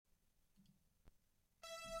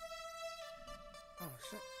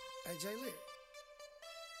Hey, Jay Lit.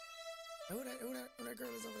 Who that girl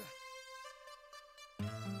is over there?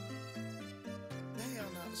 Hell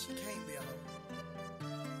no, she can't be a hoe.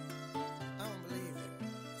 I don't believe it.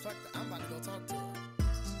 Fuck that, I'm about to go talk to her.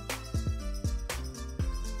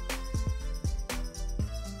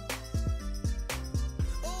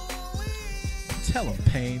 Tell them,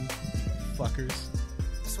 Pain. Fuckers.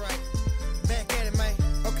 That's right. Back at it, man.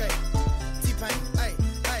 Okay. T-Pain. Hey.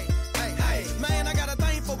 Man, I got a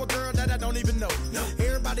thing for a girl that I don't even know. No.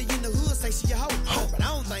 Everybody in the hood say she a hoe. But I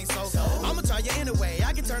don't think so. I'ma try you anyway.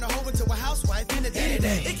 I can turn a hoe into a housewife in a day.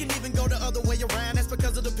 It can even go the other way around. That's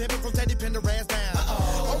because of the pimpin' from Teddy Pendergrass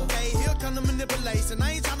down. Okay, here come the manipulation.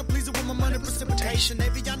 I ain't trying to please her with my money precipitation.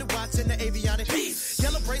 Avionic watch and the avionic.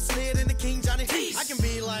 Yellow bracelet and the King Johnny. I can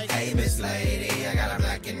be like, hey, Miss Lady, I got a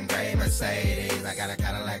black and gray Mercedes. I got a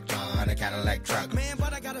Cadillac John, a Cadillac truck. Man,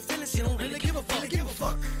 but I got a feeling she don't really give a fuck.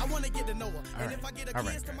 I wanna get to know her. All And right. if I get a All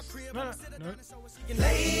right, kiss to my guys. crib, No, I'ma sit her no. down and show her she can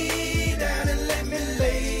Lay down and let me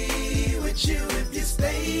lay with you if you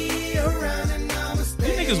stay around and I'ma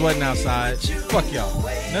stay. You niggas wasn't outside. Fuck y'all.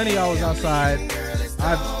 None of y'all was outside.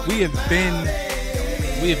 We have been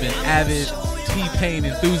avid T-Pain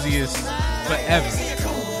enthusiasts forever.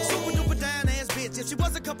 super duper down ass bitch. If she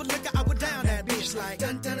was a couple liquor, I would down that bitch like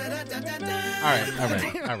dun dun dun dun dun dun.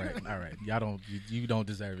 All right. Y'all you don't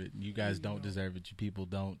deserve it. You guys don't deserve it. You people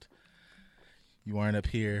don't. You aren't up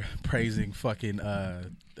here praising fucking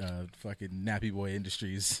Nappy Boy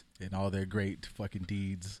Industries and all their great fucking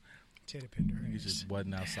deeds. Teddy Pendergrass. You just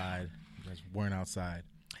wasn't outside. You guys weren't outside.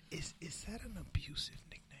 Is that an abusive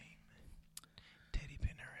nickname? Teddy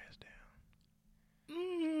pin her ass down.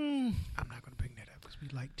 I'm not going to bring that up because we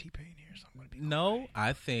like T-Pain here, so I'm going to be No,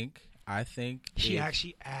 quiet. I think She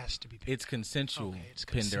actually asked to be pinned. it's consensual. Okay, it's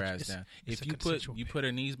Pinned her ass consensual. down. It's If a you consensual put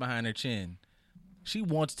her knees behind her chin, she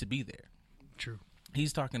wants to be there. True.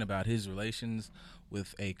 He's talking about his relations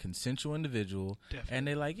with a consensual individual, Definitely. and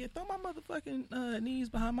they're like, "Yeah, throw my motherfucking knees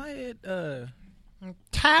behind my head."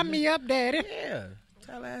 Tie me up, daddy. Yeah,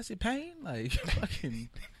 Tallahassee Pain, like fucking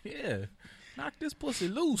yeah. Knock this pussy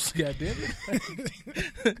loose,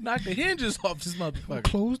 goddammit. Knock the hinges off this motherfucker.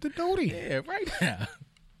 Close the door. Yeah, right now.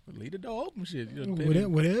 Leave the door open, shit. You know,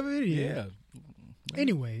 Whatever it is. yeah.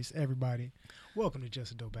 Anyways, everybody, welcome to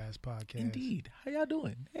Just a Dope Ass Podcast. Indeed. How y'all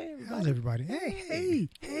doing? Hey, How's everybody? Hey,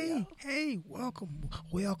 welcome.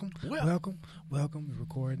 We're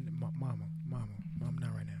recording. Mama,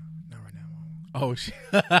 not right now, Mama. Oh shit.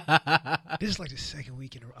 This is like the second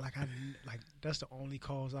week in a row. Like that's the only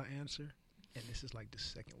calls I answer, and this is like the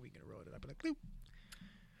second week in a row that I be like, bloop.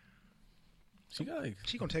 She got like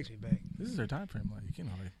She gonna text me back. this is her time frame. Like, you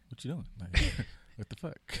know, like what you doing? Like what the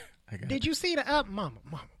fuck? I got Did you see the app, Mama?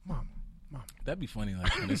 That'd be funny,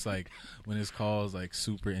 like when it's like when his calls like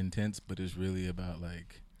super intense, but it's really about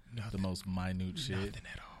like the most minute shit. Nothing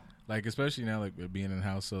at all. Like especially now, like we're being in the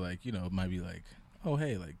house, so like you know it might be like, oh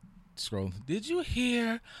hey, like scrolling. Did you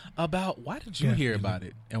hear about? Why did you hear about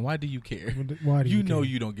it? And why do you care? Why do you know care?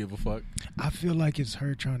 you don't give a fuck. I feel like it's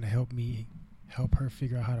her trying to help her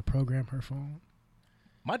figure out how to program her phone.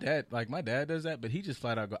 My dad does that, but he just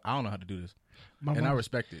flat out go, I don't know how to do this, My and I mom-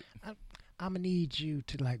 respect it. I'm gonna need you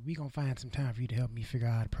to we gonna find some time for you to help me figure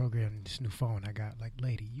out how to program this new phone I got. Like,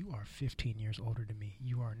 lady, you are 15 years older than me.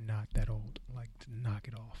 You are not that old. Like, to knock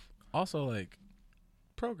it off. Also, like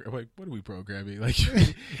program. Like, what are we programming? Like,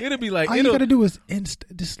 it'll be like All you gotta do is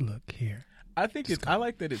just look here. I think I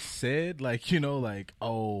like that it's said like, you know, like,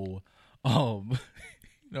 oh,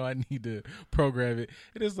 you know, I need to program it.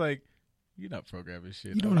 It is like, you're not programming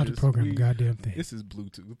shit. You don't have to program a goddamn thing. This is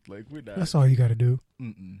Bluetooth. Like, we're not. That's all you gotta do.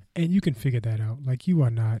 Mm-mm. And you can figure that out. Like, you are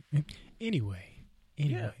not. Anyway.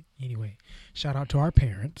 Shout out to our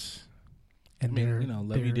parents. And I mean, you know,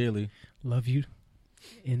 love you dearly. Love you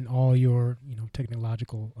in all your,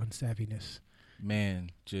 technological unsavviness.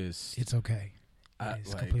 Man, just. It's okay.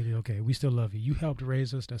 It's completely okay. We still love you. You helped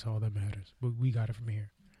raise us. That's all that matters. But we got it from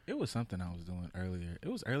here. It was something I was doing earlier. It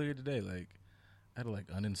was earlier today. Like, I had to like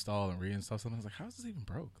uninstall and reinstall something. I was like, how is this even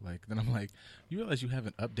broke? Like, then I'm like, you realize you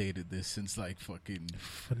haven't updated this since like fucking,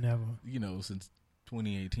 For never. since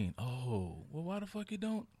 2018. Oh, well, why the fuck you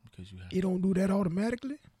don't? Because you have. It don't do that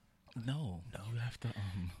automatically? No, you have to.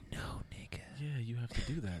 No, nigga. Yeah, you have to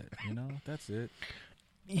do that. That's it.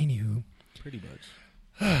 Anywho, Pretty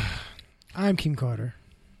much. I'm King Carter.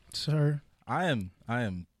 Sir. I am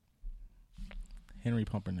Henry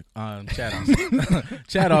Pumpernickel. Chad Awesome.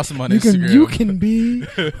 Chad Awesome on You Instagram. can be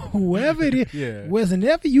whoever it is. Yeah.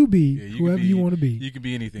 Wherever you be, Yeah, whoever you want to be. You can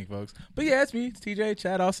be anything, folks. But yeah, it's me. It's TJ.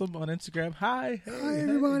 Chad Awesome on Instagram. Hi. Hey, Hi,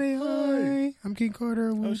 everybody. Hi. I'm King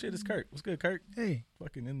Carter. Oh, shit. It's Kirk. What's good, Kirk? Hey.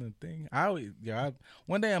 Fucking in the thing.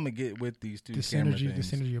 One day I'm going to get with these two The camera synergy, things.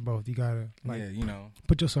 the synergy of both. You got to, Yeah, you know.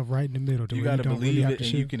 put yourself right in the middle. You got got to to believe really have it to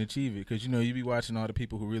and shoot. you can achieve it. Because, you know, you be watching all the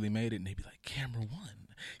people who really made it and they be like, camera 1,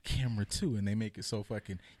 camera 2. And they make it so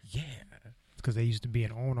fucking, yeah. Because they used to be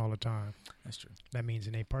on all the time. That's true. That means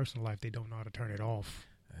in their personal life, they don't know how to turn it off.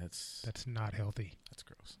 That's not healthy. That's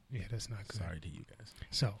gross. Yeah, that's not good. Sorry to you guys.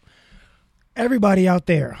 So, everybody out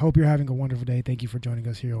there, hope you're having a wonderful day. Thank you for joining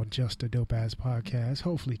us here on Just a Dope Ass Podcast.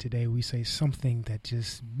 Hopefully today we say something that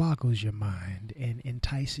just boggles your mind and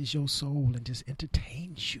entices your soul and just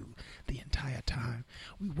entertains you the entire time.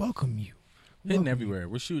 We welcome you. Hitting everywhere.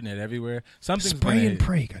 We're shooting it everywhere. Something's Spray gonna and hit.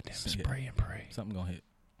 pray, goddamn. Yeah. Spray and pray. Something gonna hit.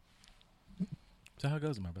 So how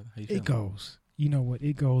goes it, my brother? How you It feeling? goes. You know what?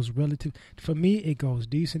 It goes relative. For me, it goes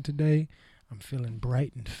decent today. I'm feeling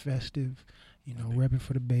bright and festive. You know, repping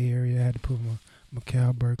for the Bay Area. I had to put my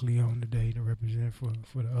Cal Berkeley on today to represent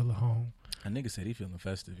for the other home. A nigga said he feeling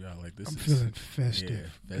festive, y'all. Like this I'm is feeling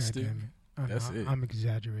festive. Yeah, festive. God damn it. I know, That's it. I'm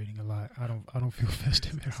exaggerating a lot. I don't feel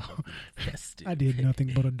festive at all. festive. I did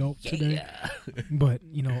nothing but adult today. But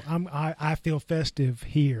you know, I feel festive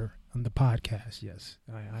here on the podcast. Yes,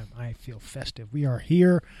 I feel festive. We are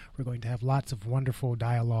here. We're going to have lots of wonderful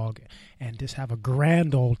dialogue and just have a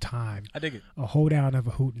grand old time. I dig it. A hoedown of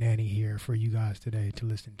a hootenanny here for you guys today to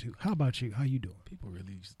listen to. How about you? How you doing? People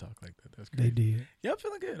really used to talk like that. That's crazy. They did. Yeah, I'm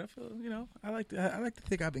feeling good. I feel, you know, I like to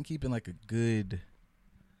think I've been keeping like a good,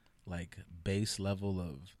 like base level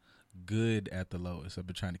of good at the lowest. I've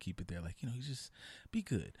been trying to keep it there. Like, you know, you just be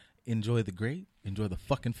good. Enjoy the great. Enjoy the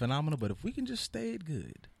fucking phenomenal. But if we can just stay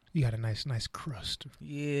good. You got a nice crust.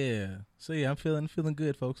 Yeah. So yeah, I'm feeling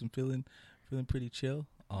good, folks. I'm feeling pretty chill.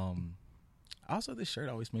 Also, this shirt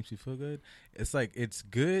always makes me feel good. It's like it's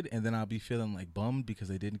good, and then I'll be feeling like bummed because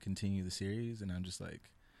they didn't continue the series, and I'm just like.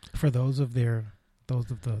 For those of the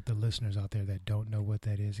listeners out there that don't know what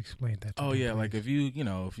that is, explain that to them, Yeah, please. like if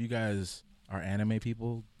you guys are anime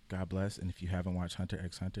people, God bless, and if you haven't watched Hunter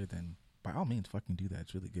x Hunter, then by all means, fucking do that.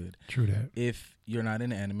 It's really good. True that. If you're not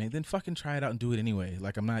into anime, then fucking try it out and do it anyway.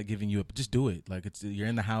 Like, I'm not giving you up. Just do it. Like, you're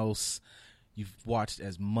in the house. You've watched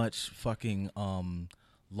as much fucking Law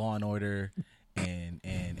and Order and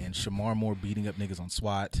Shamar Moore beating up niggas on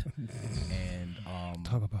SWAT and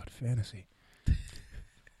Talk about fantasy.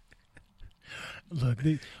 Look,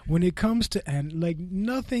 when it comes to like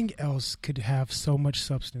nothing else could have so much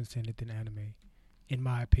substance in it than anime, in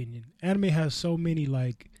my opinion. Anime has so many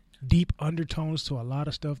like deep undertones to a lot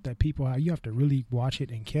of stuff that you have to really watch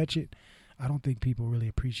it and catch it. I don't think people really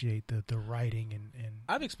appreciate the writing and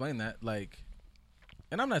I've explained that, like,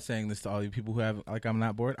 and I'm not saying this to all you people who have, like, I'm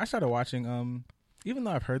not bored. I started watching, even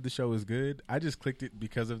though I've heard the show is good, I just clicked it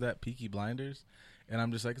because of that, Peaky Blinders. And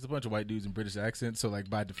I'm just like, it's a bunch of white dudes in British accents, so, like,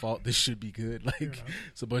 by default, this should be good. Like,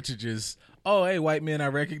 it's a bunch of just, oh, hey, white men I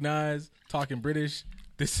recognize, talking British.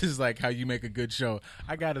 This is, like, how you make a good show.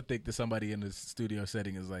 I got to think that somebody in the studio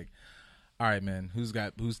setting is like, all right, man, who's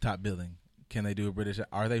top billing? Can they do a British?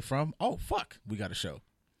 Are they from? Oh, fuck, we got a show.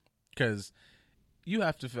 Because you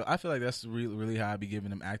have to feel, I feel like that's really, really how I be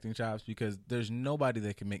giving them acting chops, because there's nobody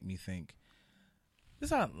that can make me think. This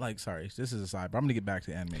is not like, sorry, this is a side, but I'm going to get back to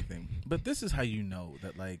the anime thing. But this is how you know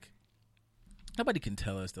that, like, nobody can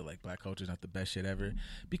tell us that, like, black culture is not the best shit ever.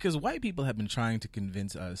 Because white people have been trying to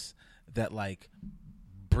convince us that, like,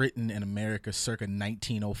 Britain and America circa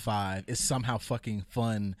 1905 is somehow fucking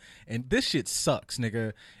fun. And this shit sucks,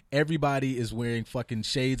 nigga. Everybody is wearing fucking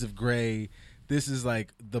shades of gray. This is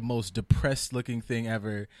like the most depressed looking thing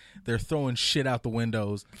ever. They're throwing shit out the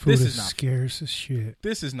windows. food This is is not scarce as shit.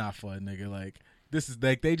 This is not fun, nigga. Like, this is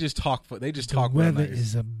like they just talk real The weather nice.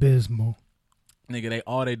 is abysmal. Nigga,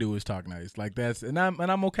 all they do is talk nice. Like, that's and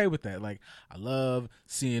I'm okay with that. Like, I love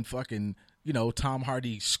seeing fucking, you know, Tom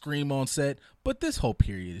Hardy scream on set, but this whole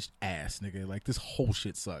period is ass, nigga. Like, this whole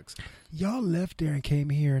shit sucks. Y'all left there and came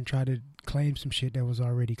here and tried to claim some shit that was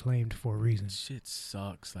already claimed for a reason. Shit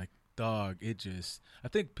sucks. Like, dog, it just, I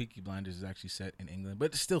think Peaky Blinders is actually set in England,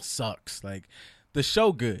 but it still sucks. Like, the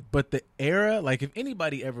show good, but the era, like, if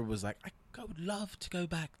anybody ever was like, I would love to go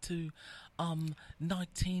back to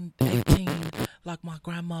 1918 like my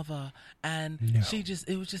grandmother, and No.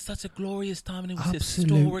 it was just such a glorious time, and it was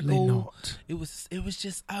Absolutely historical. not. It was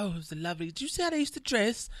just, it was lovely. Did you see how they used to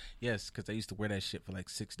dress? Yes, because they used to wear that shit for like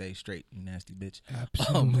 6 days straight, you nasty bitch.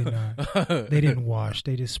 Absolutely not. They didn't wash.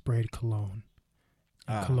 They just sprayed cologne.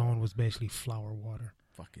 And Ah. cologne was basically flower water.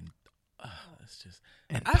 Fucking it's just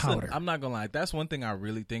and I said, powder. I'm not gonna lie. That's one thing I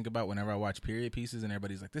really think about whenever I watch period pieces, and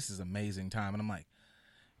everybody's like, "This is amazing time," and I'm like,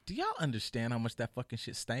 "Do y'all understand how much that fucking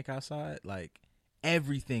shit stank outside? Like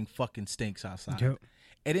everything fucking stinks outside." Yep.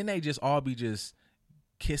 And then they just all be just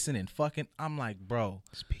kissing and fucking. I'm like, bro,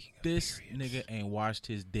 Speaking of this periods. nigga ain't washed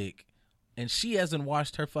his dick, and she hasn't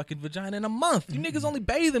washed her fucking vagina in a month. You niggas only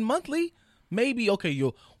bathing monthly. Maybe okay,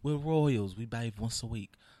 we're royals. We bathe once a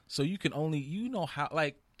week, so you can only how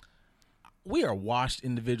like. We are washed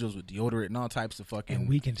individuals with deodorant and all types of fucking. And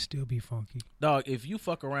we can still be funky. Dog, if you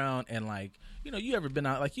fuck around and like, you ever been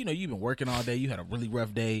out, like, you've been working all day, you had a really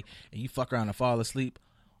rough day, and you fuck around and fall asleep.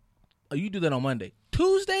 Or you do that on Monday.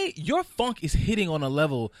 Tuesday, your funk is hitting on a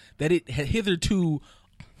level that it had hitherto,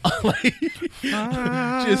 like,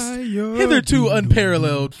 just hitherto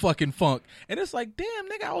unparalleled fucking funk. And it's like, damn,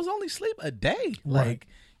 nigga, I was only asleep a day. Right. Like,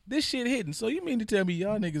 this shit hitting. So you mean to tell me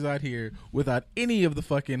y'all niggas out here without any of the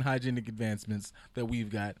fucking hygienic advancements that we've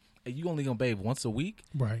got, and you only gonna bathe once a week?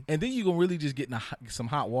 Right. And then you gonna really just get in some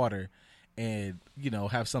hot water and,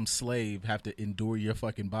 have some slave have to endure your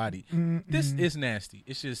fucking body. This is nasty.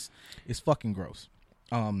 It's fucking gross.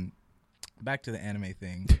 Back to the anime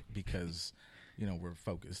thing because, we're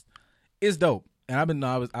focused. It's dope. And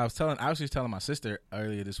I was just telling my sister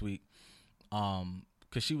earlier this week,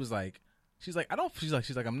 cause she's like,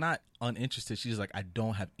 I'm not uninterested. She's like, I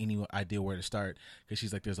don't have any idea where to start. Cause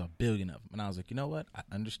she's like, there's a billion of them. And I was like, you know what? I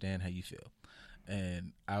understand how you feel.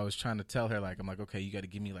 And I was trying to tell her, like, I'm like, okay, you got to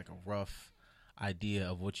give me like a rough idea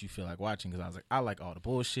of what you feel like watching. Cause I was like, I like all the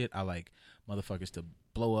bullshit. I like motherfuckers to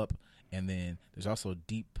blow up. And then there's also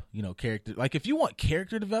deep, character. Like if you want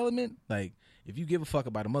character development, like if you give a fuck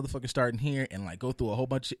about a motherfucker starting here and like go through a whole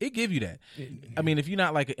bunch of shit, it give you that. I mean, if you're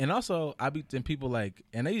not like, and also I be and people like,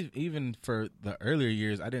 and they even for the earlier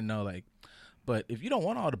years, I didn't know like, but if you don't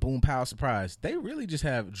want all the boom pow surprise, they really just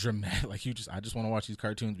have dramatic. Like I just want to watch these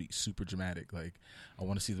cartoons be super dramatic. Like I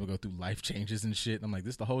want to see them go through life changes and shit. And I'm like,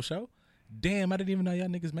 this the whole show? Damn, I didn't even know y'all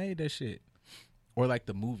niggas made that shit. Or like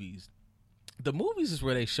the movies. The movies is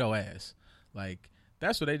where they show ass. Like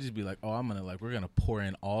that's where they just be like, oh, we're gonna pour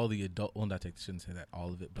in all the adult. Well, shouldn't say that all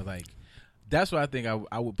of it, but like that's what I think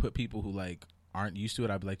I would put people who like aren't used to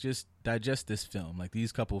it. I'd be like, just digest this film, like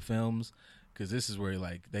these couple films, because this is where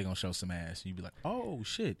like they gonna show some ass. And you'd be like, oh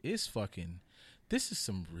shit, this is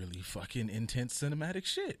some really fucking intense cinematic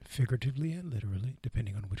shit, figuratively and literally,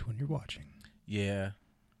 depending on which one you're watching. Yeah,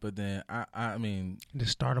 but then I mean, to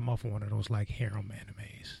start them off on one of those like harem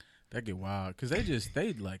animes. That get wild because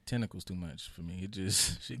they like tentacles too much for me. It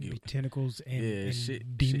just shit get tentacles and,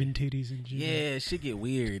 demon titties and shit. Yeah, shit get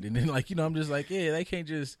weird. And then like I'm just like they can't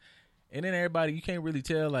just. And then everybody you can't really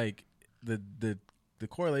tell like the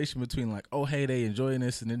correlation between like hey they enjoying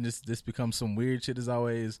this and then this becomes some weird shit as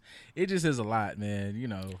always. It just is a lot,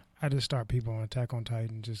 man. I just start people on Attack on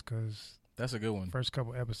Titan just because that's a good one. First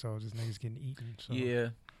couple episodes, this nigga's getting eaten. So.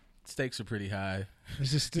 Yeah. Stakes are pretty high.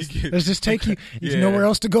 Let's just take you. There's nowhere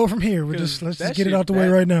else to go from here. Let's just get it out the way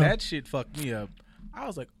right now. That shit fucked me up. I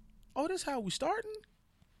was like, oh, this how we starting?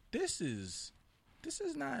 This is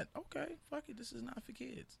not okay. Fuck it. This is not for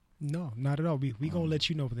kids. No, not at all. We gonna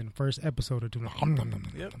let you know within the first episode or two.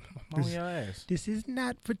 Yep. On your ass. This is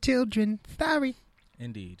not for children. Sorry.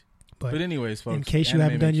 Indeed. But anyways, folks. In case you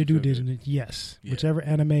haven't done your due diligence, yes. Yeah. Whichever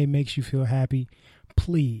anime makes you feel happy,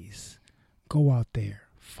 please go out there.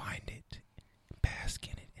 Find it, bask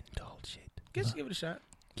in it, indulge it. Give it a shot.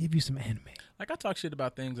 Give you some anime. Like I talk shit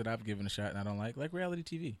about things that I've given a shot and I don't like reality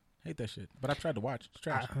TV. Hate that shit. But I've tried to watch. It's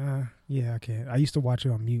trash. Yeah, I can. I used to watch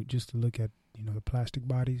it on mute just to look at the plastic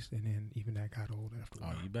bodies, and then even that got old after a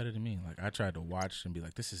while. Oh, you better than me. Like I tried to watch and be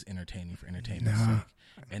like, this is entertaining for entertainment's sake,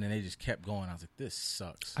 and then they just kept going. I was like, this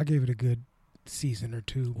sucks. I gave it a good season or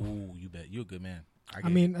two. Ooh, you bet. You're a good man. I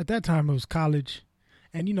mean, at that time it was college.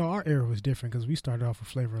 And, our era was different because we started off with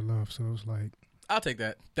Flavor of Love, so it was like... I'll take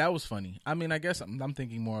that. That was funny. I mean, I guess I'm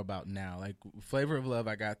thinking more about now. Like, Flavor of Love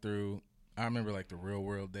I got through, I remember, like, the Real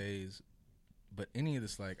World days. But any of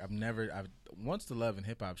this, like, once the Love and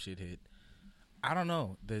Hip Hop shit hit, I don't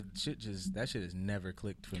know. That shit has never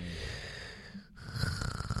clicked for me.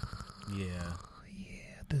 Yeah.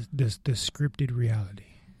 Yeah, the scripted reality.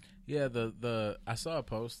 Yeah, I saw a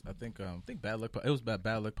post. I think Bad Luck. It was Bad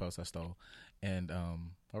Luck post I stole. And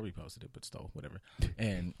I reposted it, but stole, whatever.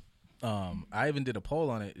 And I even did a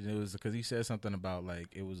poll on it. And it was because he said something about like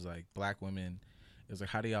it was like black women. It was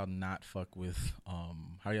like, how do y'all not fuck with?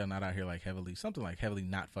 How y'all not out here like heavily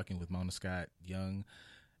not fucking with Mona Scott Young?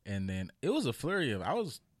 And then it was a flurry of. I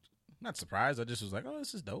was not surprised. I just was like, oh,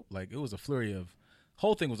 this is dope. Like it was a flurry of.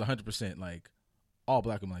 Whole thing was 100% like all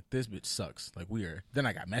black women, like, this bitch sucks. Like, then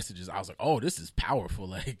I got messages. I was like, oh, this is powerful.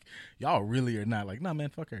 Like, y'all really are not like, no, man,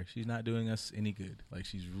 fuck her. She's not doing us any good. Like,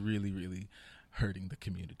 she's really, really hurting the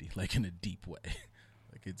community, like, in a deep way.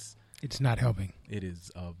 Like, it's not helping. It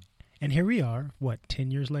is. And here we are, 10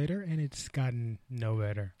 years later, and it's gotten no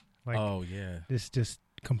better. Like, oh, yeah. This just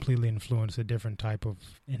completely influenced a different type of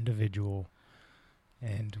individual.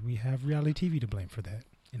 And we have reality TV to blame for that,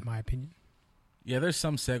 in my opinion. Yeah, there's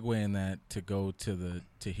some segue in that to go to the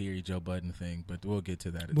Tahiri Joe Budden thing, but we'll get to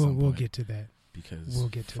that at some point. We'll get to that. Because we'll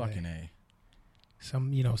get to fucking that.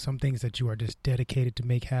 some things that you are just dedicated to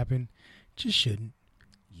make happen just shouldn't.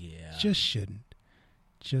 Yeah. Just shouldn't.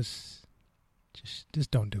 Just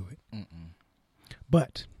don't do it. Mm-mm.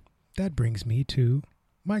 But that brings me to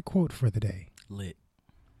my quote for the day. Lit.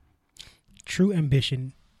 True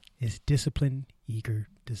ambition is discipline, eager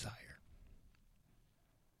desire.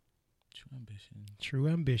 True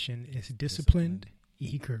ambition is disciplined,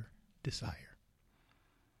 eager desire.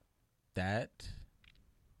 That's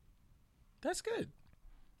good.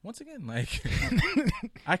 Once again, like,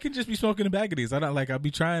 I can just be smoking a bag of these. I'll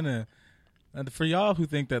be trying to, for y'all who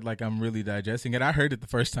think that, like, I'm really digesting it, I heard it the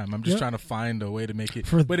first time. I'm just trying to find a way to make it,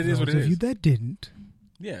 but it is what it is. For those of you that didn't.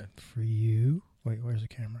 Yeah. For you, wait, where's the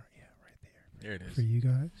camera? Yeah, right there. There it is. For you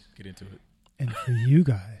guys. Get into it. And for you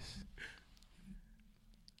guys,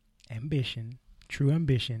 true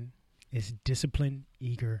ambition is discipline,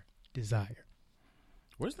 eager desire.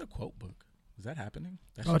 Where's the quote book? Is that happening?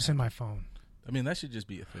 It's in my phone. I mean, that should just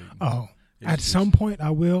be a thing. Oh, at some point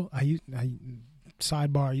I will. I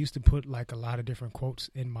sidebar. I used to put like a lot of different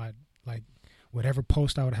quotes in my, like, whatever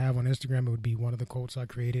post I would have on Instagram. It would be one of the quotes I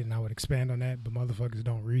created, and I would expand on that. But motherfuckers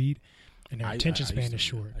don't read, and their attention span is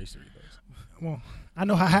short. I used to read those. Well, I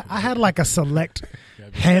know I had like a select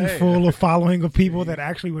handful of following of people that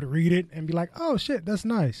actually would read it and be like, "Oh shit, that's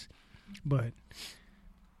nice," but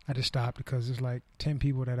I just stopped because there's like 10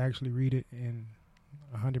 people that actually read it, and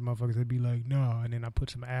 100 motherfuckers that'd be like, "No," and then I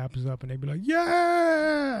put some apps up, and they'd be like,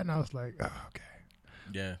 "Yeah," and I was like, "Oh, okay,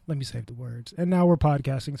 yeah, let me save the words." And now we're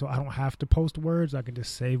podcasting, so I don't have to post words; I can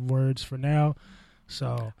just save words for now.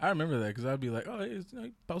 So I remember that because I'd be like, "Oh,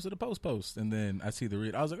 he posted a post," and then I see the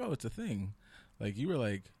read. I was like, "Oh, it's a thing." Like, you were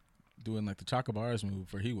like doing like the Chaka Bars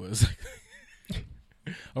move where he was.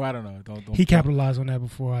 Or I don't know. Don't he capitalized on that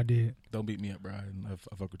before I did. Don't beat me up, bro.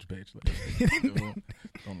 I fuck with your page. Like,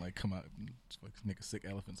 don't like come out and like nigga sick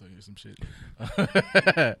elephants on you or some shit.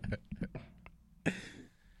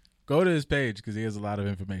 Go to his page because he has a lot of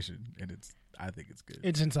information, and I think it's good.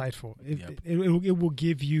 It's insightful. It will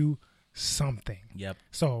give you something. Yep.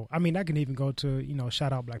 So I mean, I can even go to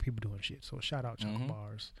shout out black people doing shit. So shout out Chaka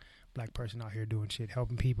Bars. Black person out here doing shit,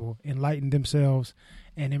 helping people enlighten themselves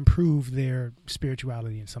and improve their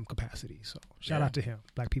spirituality in some capacity. So shout out to him.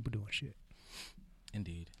 Black people doing shit.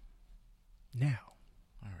 Indeed. Now,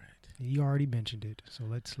 all right. You already mentioned it, so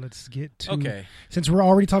let's get to. Okay. Since we're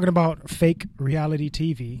already talking about fake reality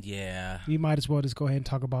TV, yeah, we might as well just go ahead and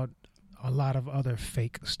talk about a lot of other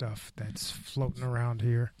fake stuff that's floating around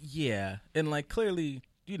here. Yeah, and like clearly,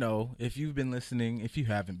 if you've been listening, if you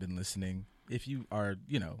haven't been listening, if you are,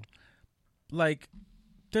 like,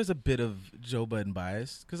 there's a bit of Joe Budden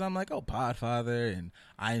bias because I'm like, oh, Podfather, and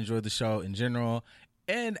I enjoy the show in general.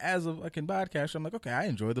 And as a fucking podcaster, I'm like, okay, I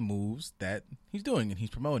enjoy the moves that he's doing and he's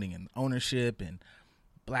promoting and ownership and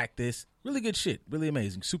black this. Really good shit. Really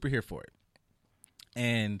amazing. Super here for it.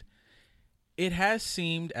 And it has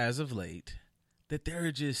seemed as of late that there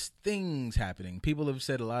are just things happening. People have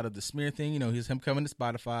said a lot of the smear thing. He's him coming to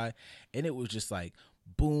Spotify, and it was just like,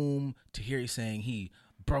 boom, Tahiri saying he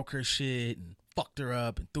broke her shit and fucked her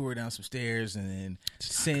up and threw her down some stairs, and then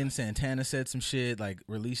Sin Santana said some shit, like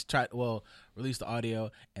release the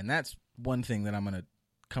audio, and that's one thing that I'm gonna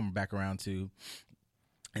come back around to.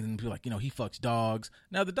 And then people like, he fucks dogs.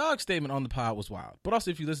 Now, the dog statement on the pod was wild. But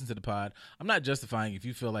also, if you listen to the pod, I'm not justifying if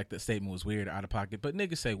you feel like that statement was weird or out of pocket, but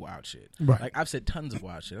niggas say wild shit. Right. Like, I've said tons of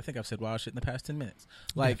wild shit. I think I've said wild shit in the past 10 minutes.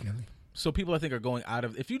 Like, definitely. So people, I think, are going out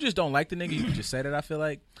of... If you just don't like the nigga, you can just say that, I feel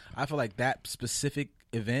like that specific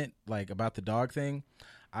event, like, about the dog thing,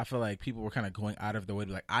 I feel like people were kind of going out of their way to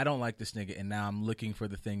be like, I don't like this nigga, and now I'm looking for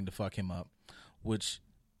the thing to fuck him up, which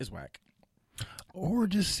is whack. Or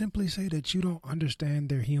just simply say that you don't understand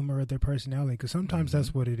their humor or their personality, because sometimes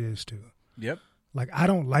that's what it is, too. Yep. Like, I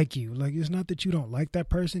don't like you. Like, it's not that you don't like that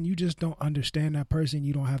person. You just don't understand that person.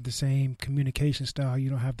 You don't have the same communication style. You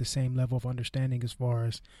don't have the same level of understanding as far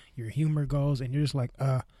as your humor goes. And you're just like,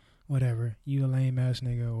 whatever. You a lame ass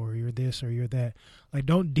nigga, or you're this, or you're that. Like,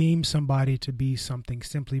 don't deem somebody to be something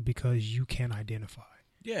simply because you can't identify.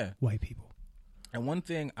 Yeah. White people. And one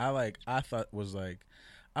thing I thought was like,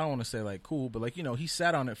 I don't want to say like cool, but like, you know, he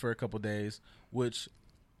sat on it for a couple days, which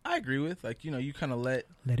I agree with. Like, you know, you kind of let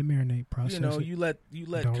it marinate, process. You know, it. you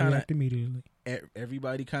let Don't kind react immediately.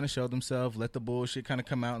 Everybody kind of show themselves, let the bullshit kind of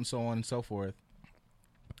come out and so on and so forth.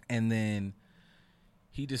 And then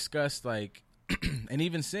he discussed like, and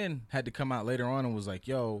even Sin had to come out later on and was like,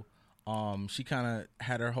 yo, she kind of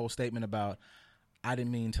had her whole statement about, I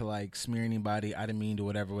didn't mean to like smear anybody. I didn't mean to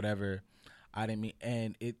whatever. I didn't mean,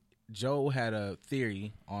 and Joe had a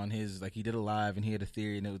theory on his, like he did a live and he had a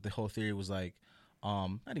theory, and the whole theory was like,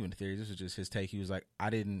 not even a theory, this was just his take. He was like, I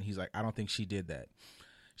don't think she did that.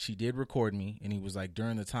 She did record me, and he was like,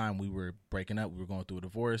 during the time we were breaking up, we were going through a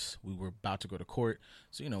divorce, we were about to go to court.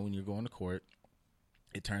 So, you know, when you're going to court,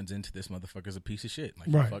 it turns into this motherfucker's a piece of shit. Like,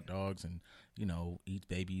 right. He fuck dogs and, you know, eats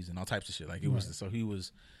babies and all types of shit. Like, it was, so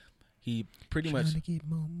he pretty much, to get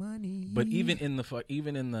more money. But even in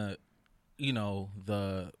the, you know,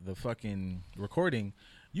 the fucking recording,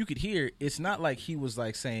 you could hear, it's not like he was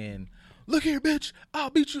like saying, look here, bitch, I'll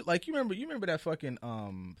beat you. Like, you remember that fucking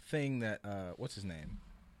thing that what's his name?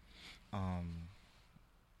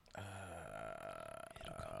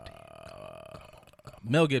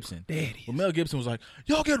 Mel Gibson. Well, Mel Gibson was like,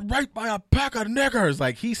 y'all get raped by a pack of niggers.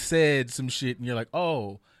 Like, he said some shit and you're like,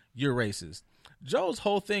 oh, you're racist. Joe's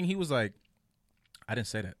whole thing, he was like, I didn't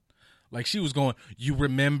say that. Like, she was going, you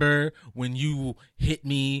remember when you hit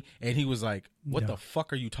me? And he was like, what the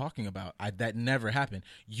fuck are you talking about? That never happened.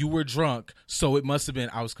 You were drunk, so it must have been,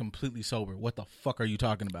 I was completely sober. What the fuck are you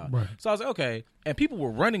talking about? Right. So I was like, okay. And people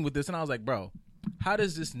were running with this, and I was like, bro, how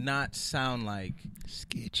does this not sound like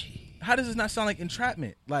sketchy? How does this not sound like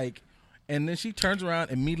entrapment? Like, and then she turns around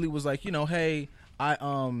and immediately was like, you know, hey, I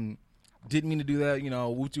didn't mean to do that, you know,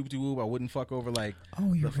 whoop whoop whoop. I wouldn't fuck over like.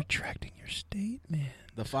 Oh, you're retracting your statement.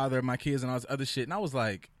 The father of my kids and all this other shit, and I was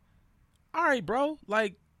like, all right, bro,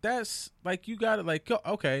 like that's like you got it. Like,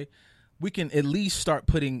 okay, we can at least start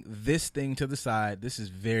putting this thing to the side. This is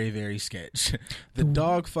very, very sketch. The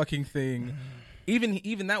dog fucking thing.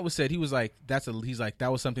 Even that was said. He was like, he's like,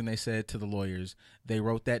 that was something they said to the lawyers. They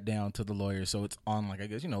wrote that down to the lawyers, so it's on, like, I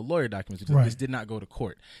guess, you know, lawyer documents. Because this did not go to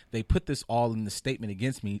court. They put this all in the statement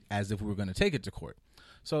against me as if we were going to take it to court.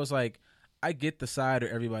 So it's like, I get the side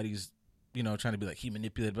where everybody's, you know, trying to be like, he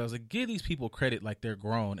manipulated. But I was like, give these people credit like they're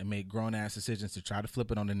grown and made grown ass decisions to try to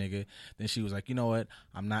flip it on the nigga. Then she was like, you know what?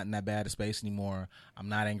 I'm not in that bad a space anymore. I'm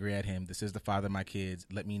not angry at him. This is the father of my kids.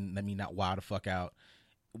 Let me not wild the fuck out.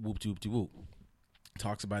 Whoop de whoop de whoop.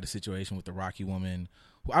 Talks about a situation with the Rocky woman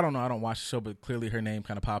who, I don't know, I don't watch the show, but clearly her name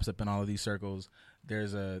kind of pops up in all of these circles. There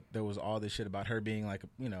was all this shit about her being like,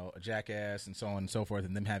 you know, a jackass and so on and so forth,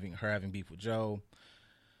 and them having beef with Joe.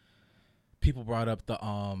 People brought up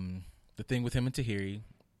the thing with him and Tahiri.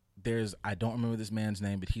 I don't remember this man's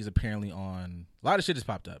name, but he's apparently on, a lot of shit has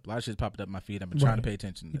popped up. A lot of shit has popped up in my feed. I've been trying to pay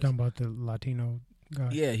attention to this. You're talking about the Latino guy?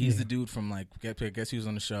 Yeah, he's the dude from, like, I guess he was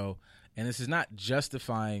on the show. And this is not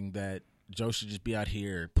justifying that Joe should just be out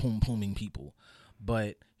here pooming people,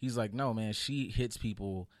 but he's like, no, man, she hits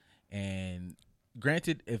people. And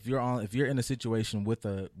granted, if you're in a situation with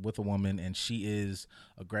a woman and she is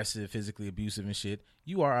aggressive, physically abusive and shit,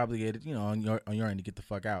 you are obligated, you know, on your end to get the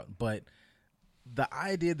fuck out. But the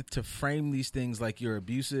idea to frame these things like you're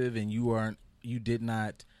abusive and you did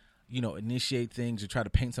not, you know, initiate things or try to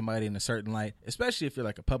paint somebody in a certain light, especially if you're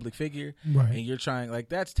like a public figure, and you're trying, like,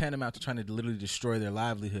 that's tantamount to trying to literally destroy their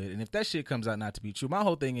livelihood. And if that shit comes out not to be true, my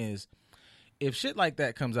whole thing is, if shit like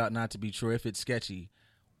that comes out not to be true, if it's sketchy,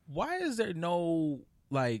 why is there no,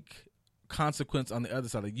 like, consequence on the other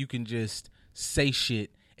side? Like, you can just say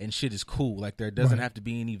shit and shit is cool. Like, there doesn't have to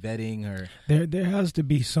be any vetting or there has to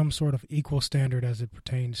be some sort of equal standard as it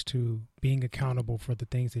pertains to being accountable for the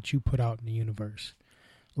things that you put out in the universe.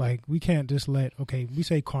 Like, we can't just we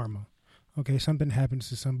say karma. Okay, something happens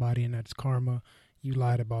to somebody and that's karma. You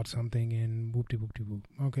lied about something and whoop-de-whoop-de-whoop.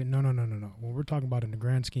 Okay, no. When we're talking about in the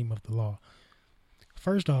grand scheme of the law,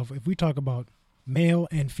 first off, if we talk about male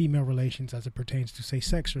and female relations as it pertains to, say,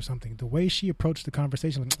 sex or something, the way she approached the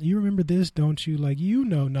conversation, like, you remember this, don't you? Like,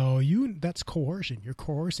 that's coercion. You're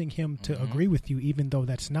coercing him to agree with you, even though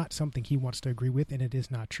that's not something he wants to agree with and it is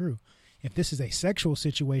not true. If this is a sexual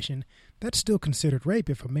situation, that's still considered rape.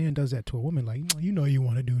 If a man does that to a woman, like, you know, you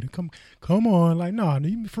want to do it. Come on. Like, no,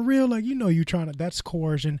 for real. Like, you know, you're trying to, that's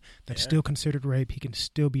coercion. That's still considered rape. He can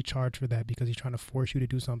still be charged for that because he's trying to force you to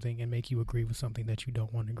do something and make you agree with something that you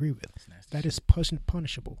don't want to agree with. That is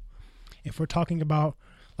punishable. If we're talking about,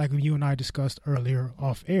 like you and I discussed earlier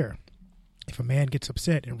off air, if a man gets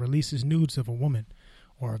upset and releases nudes of a woman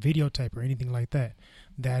or a videotape or anything like that,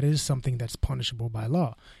 that is something that's punishable by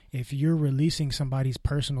law. If you're releasing somebody's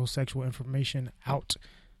personal sexual information out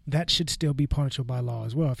that should still be punishable by law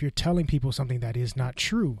as well. If you're telling people something that is not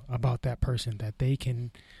true about that person, that they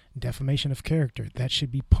can defamation of character, that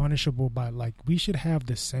should be punishable by, like, we should have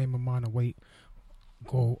the same amount of weight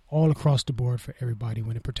go all across the board for everybody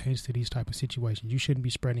when it pertains to these type of situations. You shouldn't be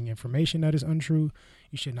spreading information that is untrue.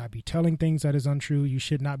 You should not be telling things that is untrue. You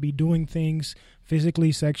should not be doing things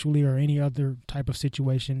physically, sexually, or any other type of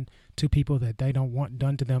situation to people that they don't want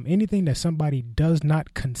done to them. Anything that somebody does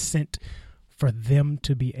not consent for them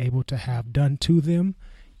to be able to have done to them,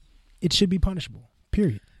 it should be punishable,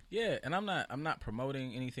 period. Yeah, and I'm not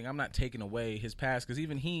promoting anything. I'm not taking away his past, because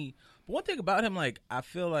even but one thing about him, like, I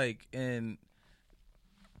feel like,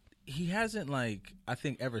 he hasn't, like, I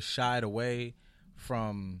think, ever shied away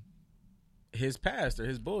from his past or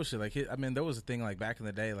his bullshit. Like, there was a thing, like, back in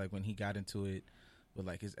the day, like, when he got into it with,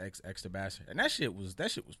 like, his ex ambassador, and that shit was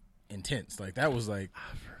intense. Like, that was like,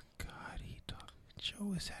 I forgot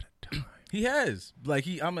Joe has had a time. He has, like,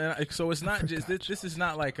 so it's not just this is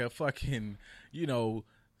not like a fucking,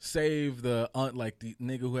 save the the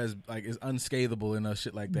nigga who has, like, is unscathable and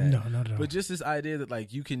shit like that. No, not at all. But just this idea that,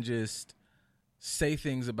 like, you can just say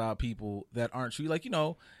things about people that aren't true, like,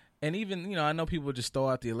 and even, I know people just throw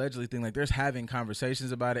out the allegedly thing, like, there's having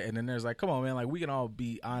conversations about it, and then there's like, come on, man, like, we can all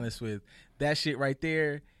be honest with that shit right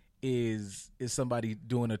there is somebody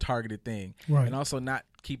doing a targeted thing, right? And also not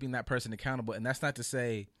keeping that person accountable. And that's not to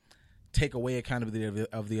say take away accountability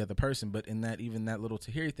of the other person, but in that, even that little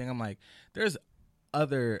Tahiri thing, I'm like, there's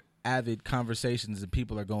other avid conversations and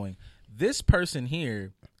people are going, this person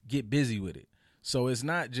here, get busy with it. So it's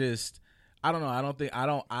not just, I don't know.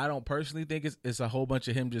 I don't personally think it's a whole bunch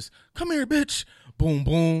of him just, come here, bitch, boom,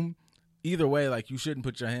 boom. Either way, like, you shouldn't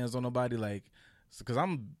put your hands on nobody, like, because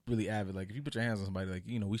I'm really avid. Like, if you put your hands on somebody, like,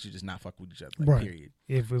 we should just not fuck with each other, like, right. Period.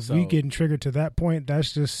 If we getting triggered to that point,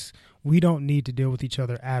 that's just, we don't need to deal with each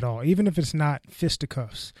other at all. Even if it's not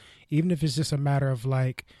fisticuffs, even if it's just a matter of,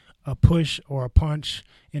 like, a push or a punch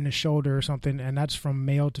in the shoulder or something, and that's from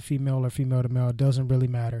male to female or female to male, it doesn't really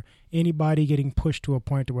matter. Anybody getting pushed to a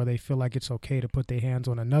point to where they feel like it's okay to put their hands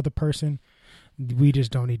on another person, we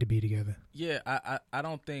just don't need to be together. Yeah, I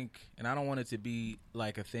don't think, and I don't want it to be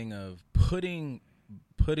like a thing of putting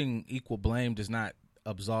equal blame does not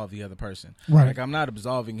absolve the other person. Right. Like, I'm not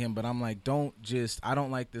absolving him, but I'm like, I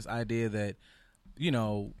don't like this idea that,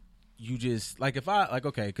 you just, like, if I, like,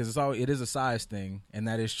 okay, because it is a size thing, and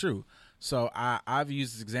that is true. So I've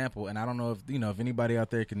used this example, and I don't know if anybody out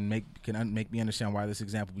there can make me understand why this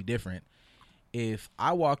example be different. If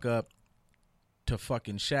I walk up to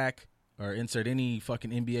fucking Shaq or insert any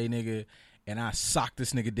fucking NBA nigga, and I sock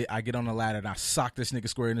this nigga, I get on the ladder and I sock this nigga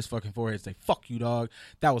square in his fucking forehead, say, fuck you, dog,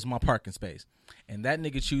 that was my parking space. And that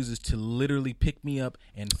nigga chooses to literally pick me up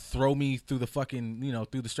and throw me through the fucking,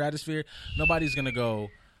 through the stratosphere. Nobody's gonna go,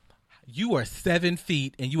 you are 7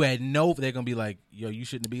 feet and you had they're gonna be like, yo, you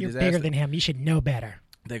shouldn't have beat his ass. You're bigger than him, you should know better.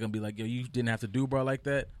 They're gonna be like, yo, you didn't have to do bro like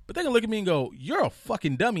that. But they're gonna look at me and go, you're a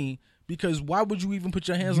fucking dummy, because why would you even put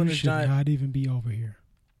your hands on this giant? You should not even be over here.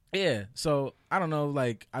 Yeah, so I don't know,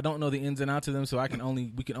 like, I don't know the ins and outs of them, so we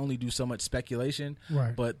can only do so much speculation.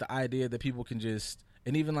 Right. But the idea that people can just,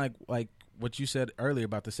 and even like what you said earlier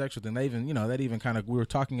about the sexual thing, they even, that even kind of, we were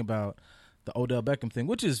talking about the Odell Beckham thing,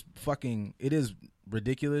 which is fucking, it is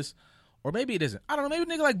ridiculous. Or maybe it isn't. I don't know.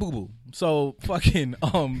 Maybe a nigga like Boo Boo. So fucking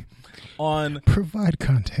on provide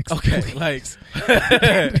context. Okay, please.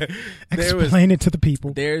 like explain it to the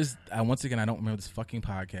people. There's once again, I don't remember this fucking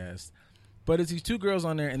podcast, but it's these two girls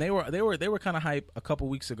on there, and they were kind of hype a couple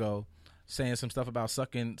weeks ago, saying some stuff about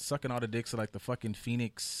sucking all the dicks of, like, the fucking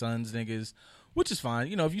Phoenix Suns niggas, which is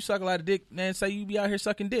fine. If you suck a lot of dick, man, say you be out here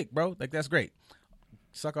sucking dick, bro. Like, that's great.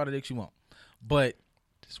 Suck all the dicks you want, but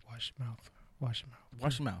just wash your mouth. Wash your mouth.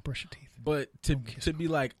 Wash your mouth. Brush your teeth. But to be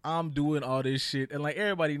like, I'm doing all this shit, and, like,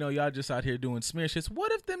 everybody know y'all just out here doing smear shits.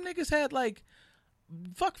 What if them niggas had, like,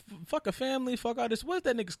 fuck a family, fuck all this? What if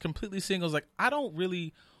that nigga's completely single? It's like, I don't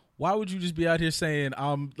really. Why would you just be out here saying,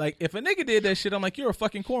 like, if a nigga did that shit, I'm like, you're a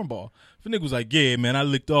fucking cornball. If a nigga was like, yeah, man, I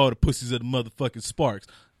licked all the pussies of the motherfucking Sparks.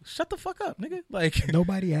 Shut the fuck up, nigga. Like,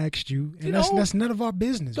 nobody asked you, and that's none of our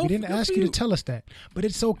business. We didn't ask you to tell us that. But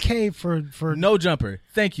it's okay for No Jumper.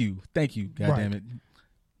 Thank you. God damn it.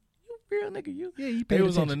 You real nigga, you. Yeah, you paid They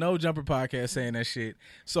was attention. on the No Jumper podcast saying that shit.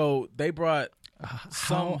 So they brought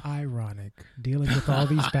how ironic, dealing with all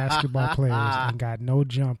these basketball players and got no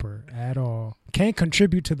jumper at all can't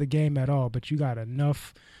contribute to the game at all, but you got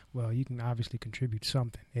enough. Well, you can obviously contribute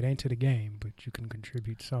something. It ain't to the game, but you can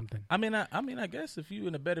contribute something. I mean, I guess if you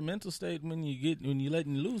in a better mental state when you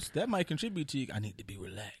letting loose, that might contribute to you. I need to be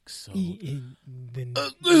relaxed. So Then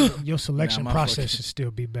your selection process should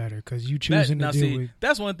still be better because you choosing to deal with.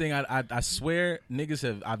 That's one thing I swear niggas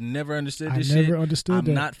have. I've never understood this I shit. never understood I'm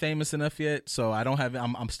that. not famous enough yet, so I don't have.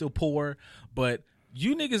 I'm still poor, but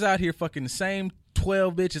you niggas out here fucking the same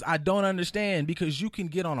 12 bitches. I don't understand because you can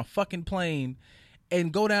get on a fucking plane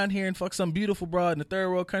and go down here and fuck some beautiful broad in a third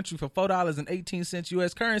world country for $4.18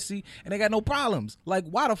 U.S. currency, and they got no problems. Like,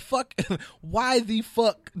 why the fuck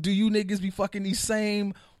do you niggas be fucking these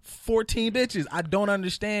same 14 bitches? I don't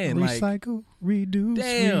understand. Recycle, reduce,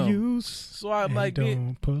 reuse. So I'm and like,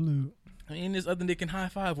 don't pollute. and this other nigga can high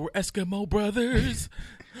five. We're Eskimo brothers.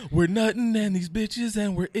 We're nutting and these bitches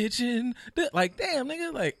and we're itching. Like, damn,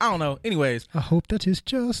 nigga. Like, I don't know. Anyways. I hope that is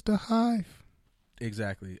just a hive.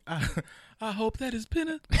 Exactly. I hope that is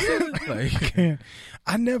like,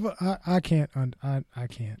 I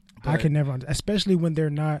can never, especially when they're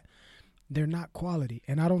not quality.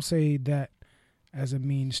 And I don't say that as a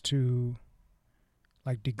means to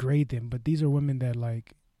like degrade them, but these are women that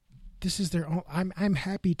like, this is their own. I'm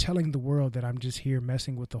happy telling the world that I'm just here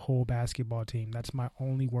messing with the whole basketball team. That's my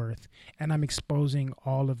only worth. And I'm exposing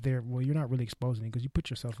all of their, well, you're not really exposing it because you put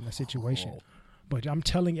yourself in that situation. But I'm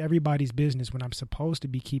telling everybody's business when I'm supposed to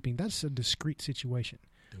be keeping. That's a discreet situation.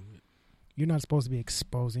 Do it. You're not supposed to be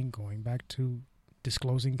exposing, going back to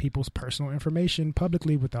disclosing people's personal information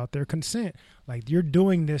publicly without their consent. Like, you're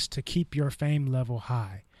doing this to keep your fame level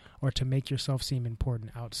high or to make yourself seem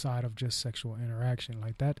important outside of just sexual interaction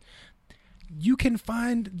like that. You can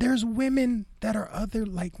find, there's women that are other,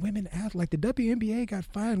 like women athletes. Like the WNBA got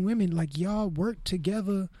fine women. Like, y'all work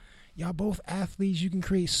together. Y'all both athletes. You can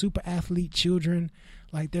create super athlete children.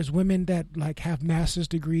 Like, there's women that like have master's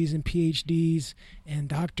degrees and PhDs and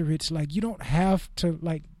doctorates. Like, you don't have to,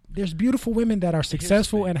 like, there's beautiful women that are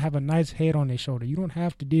successful and have a nice head on their shoulder. You don't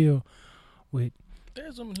have to deal with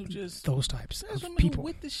there's women who just those types there's of women people who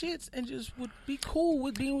with the shits and just would be cool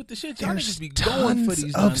with being with the shits. Y'all There's niggas be going for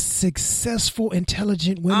these of nuns. successful,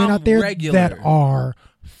 intelligent women I'm out there regular. that are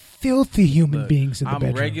filthy human Look, beings in the I'm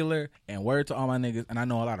bedroom. regular, and word to all my niggas, and I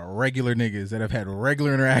know a lot of regular niggas that have had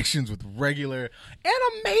regular interactions with regular and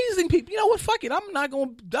amazing people. You know what? Fuck it. I'm not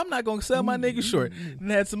gonna sell my niggas short. And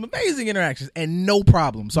had some amazing interactions and no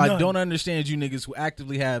problem. So None. I don't understand you niggas who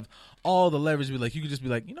actively have all the leverage. Be like, you could just be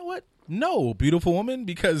like, you know what? No, beautiful woman,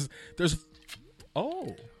 because there's.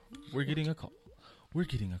 Oh, we're getting a call. We're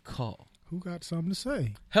getting a call. Who got something to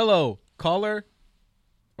say? Hello, caller,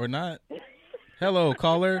 or not? Hello,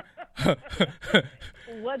 caller.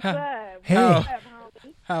 What's up? Hey. What's up,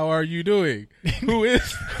 homie? How are you doing? Who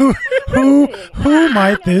is? Who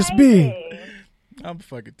might this be? Amazing. I'm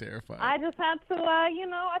fucking terrified. I just had to, I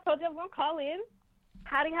told you I was going to call in.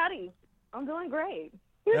 Howdy. I'm doing great.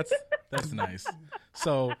 That's nice.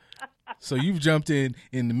 So you've jumped in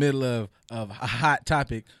the middle of a hot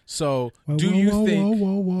topic. So do you think?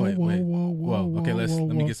 Whoa. Okay, let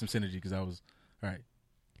me get some synergy because I was all right.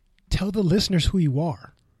 Tell the listeners who you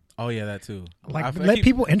are. Oh yeah, that too. Like, let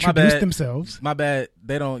people introduce themselves. My bad.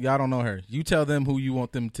 Y'all don't know her. You tell them who you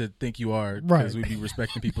want them to think you are, because we be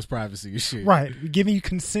respecting people's privacy and shit. Right. We're giving you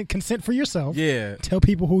consent for yourself. Yeah. Tell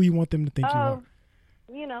people who you want them to think you are.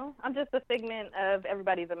 I'm just a figment of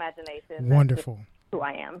everybody's imagination. Wonderful. That's just who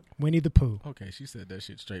I am. Winnie the Pooh. Okay, she said that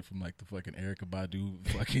shit straight from like the fucking Erykah Badu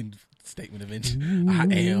fucking statement of intent. I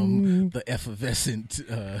am the effervescent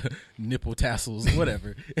nipple tassels,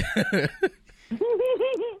 whatever.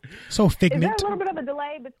 So Is there Figment. a little bit of a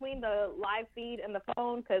delay between the live feed and the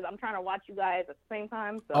phone? Because I'm trying to watch you guys at the same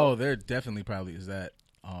time. So. Oh, there definitely probably is that.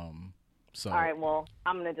 So All right, well,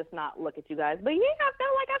 I'm going to just not look at you guys. But yeah, I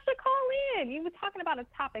felt like I should call in. You were talking about a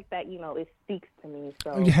topic that, it speaks to me.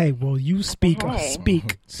 So Hey, well, you speak. Hey.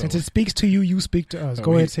 Speak. So- Since it speaks to you, you speak to us. Oh,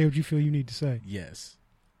 Go ahead and say what you feel you need to say. yes.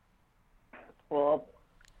 Well,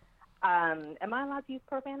 am I allowed to use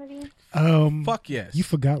profanity? Fuck yes. You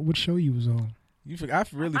forgot what show you was on. I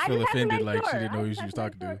really I feel just had to offended, make like sure. she didn't know I who just she had was to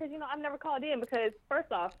make talking sure, to. because, I've never called in because,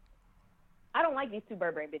 first off, I don't like these two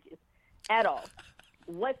Burberry bitches at all,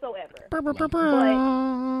 whatsoever.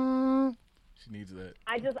 She needs that.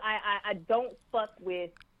 I don't fuck with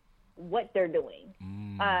what they're doing.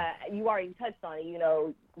 You already touched on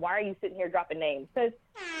it. Why are you sitting here dropping names? Because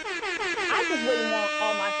I just wouldn't want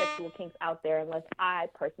all my sexual kinks out there unless I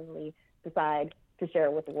personally decide to share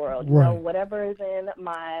it with the world. Right. Whatever is in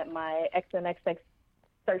my XNXX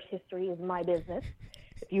search history is my business.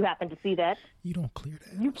 If you happen to see that, You don't clear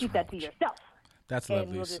that. you keep that to yourself. That's And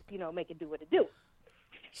lovely. we'll just, make it do what it do.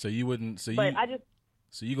 So you wouldn't. So But you. I just,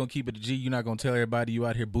 So you gonna keep it a G? You're not gonna tell everybody you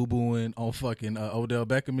out here boo booing on fucking Odell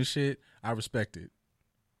Beckham and shit? I respect it.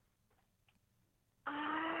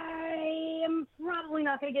 I am probably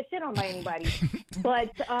not going to get shit on by anybody.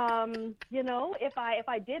 But, you know, if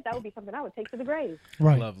I did, that would be something I would take to the grave.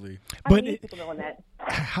 Right. Lovely. I But need people knowing that.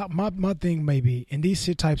 my thing may be, in these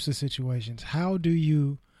types of situations, how do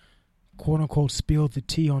you, quote unquote, spill the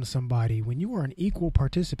tea on somebody when you are an equal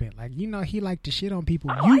participant? Like, you know, he liked to shit on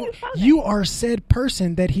people. You are said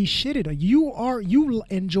person that he shitted on. You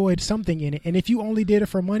enjoyed something in it, and if you only did it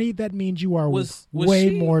for money, that means you are way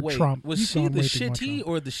more Trump. Was she the shitty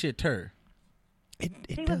or the shitter?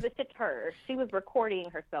 She was the shitter. She was recording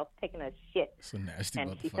herself taking a shit. It's a nasty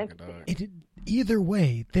And she sent motherfucker, it. dog. Either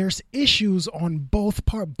way, there's issues on both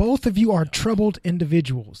part. Both of you are troubled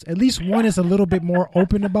individuals. At least one is a little bit more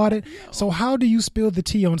open about it. So how do you spill the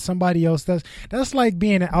tea on somebody else? That's like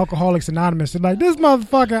being an Alcoholics Anonymous. It's like, this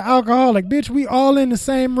motherfucker alcoholic, bitch. We all in the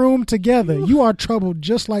same room together. You are troubled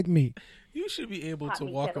just like me. You should be able Hot to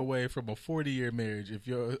meat walk kettle. away from a 40-year marriage if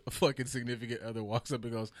your fucking significant other walks up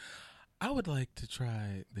and goes, I would like to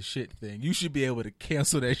try the shit thing. You should be able to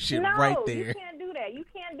cancel that shit No, right you there. can't do that. You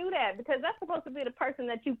can't do that because that's supposed to be the person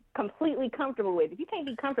that you completely comfortable with. If you can't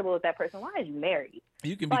be comfortable with that person, why are you married?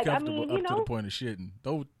 You can be Like, I comfortable mean, up you to the know? point of shitting.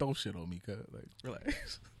 Don't shit on me, cuz. Like,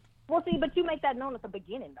 relax. Well, see, but you make that known at the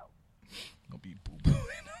beginning, though. Don't be boo booing.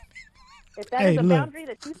 If that Hey, is a look. boundary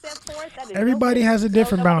that you set forth, that is Everybody no has a good.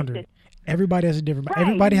 different No, boundary. Everybody has a different. Right.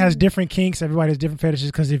 Everybody has different kinks. Everybody has different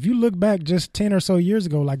fetishes. Because if you look back just 10 or so years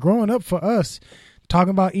ago, like growing up for us,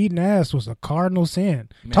 talking about eating ass was a cardinal sin.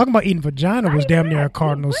 Man. Talking about eating vagina was damn near a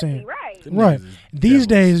cardinal Pussy, sin. right. Them Right. niggas is These devils.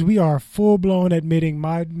 days, we are full blown admitting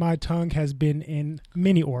my tongue has been in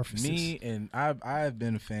many orifices. Me and I've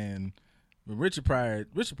been a fan. When Richard Pryor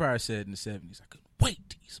said in the 70s, I couldn't wait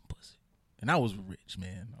to eat some pussy. And I was rich,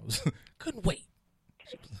 man. I was couldn't wait.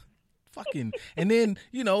 Fucking, and then,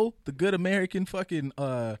 you know, the good American fucking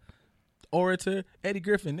orator, Eddie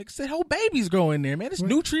Griffin, nigga said whole babies grow in there, man. It's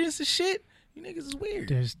nutrients and shit. You niggas is weird.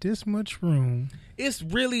 There's this much room. It's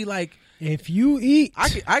really like If you eat,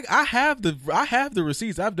 I have the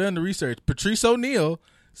receipts. I've done the research. Patrice O'Neal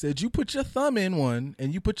said you put your thumb in one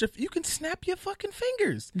and you can snap your fucking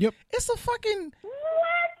fingers. Yep. It's a fucking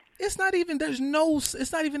it's not even that much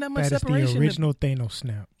that is separation. the original Thanos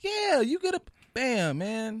snap. Yeah, you get a bam,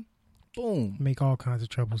 man. Boom. Make all kinds of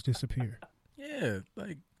troubles disappear. Yeah,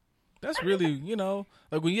 like that's really, you know,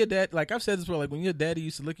 like when your dad, like I've said this before, like when your daddy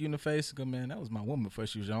used to look you in the face and go, man, that was my woman before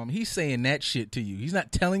she was young. He's saying that shit to you. He's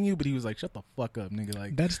not telling you, but he was like, shut the fuck up, nigga.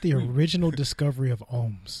 Like That's the original discovery of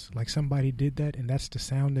ohms. Like somebody did that, and that's the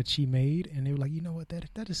sound that she made, and they were like, you know what,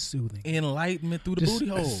 that is soothing. enlightenment through the Just-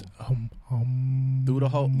 booty hole. Through Through the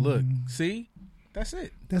hole. Look, see? That's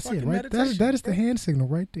it. That's Fucking it, right? meditation. That is the hand signal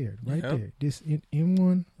right there, right Yep. there. This in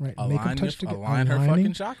one, right? Make them Align, touch together. align her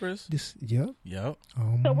Aligning. fucking chakras. This, yep. Yep.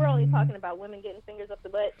 So we're only talking about women getting fingers up the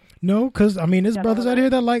butt. No, because I mean, there's Yeah, brothers no, out no. here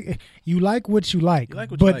that like you like what you like. You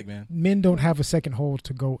like what but you like, man. men don't have a second hole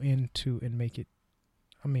to go into and make it.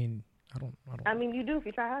 I mean, I don't. I mean, you do if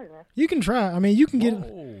you try hard enough. You can try. I mean, you can get.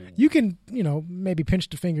 Whoa. You can, maybe pinch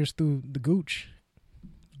the fingers through the gooch.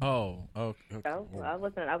 Oh, okay. No, I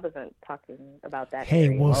wasn't talking about that. Hey,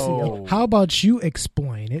 area. we'll Whoa. see. How about you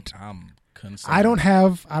explain it? I'm concerned. I don't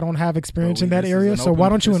have experience in that This is area, an so open- why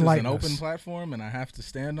don't you this enlighten is an us? open platform, and I have to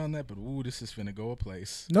stand on that. But this is finna go a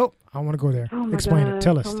place. Nope, I want to go there. Oh my Explain God. it.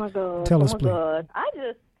 Tell us. Oh my God. Tell oh us, my please. God. I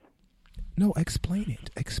just, No, explain it.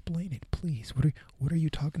 Explain it, please. What are you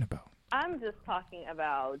talking about? I'm just talking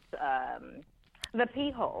about the pee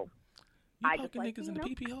hole. You I just poking like, niggas in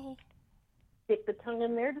the pee hole? Stick the tongue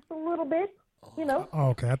in there just a little bit, you know. Oh,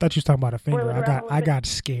 okay, I thought you was talking about a finger. Boil it I around got a little I bit. got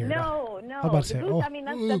scared. No. I'm about to The say, goose, oh. I mean,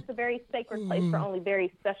 that's a very sacred place for only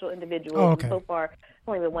very special individuals. Oh, okay. And so far,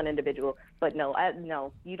 only with one individual. But no,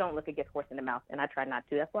 you don't look a gift horse in the mouth, and I try not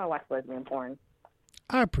to. That's why I watch lesbian porn.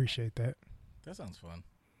 I appreciate that. That sounds fun.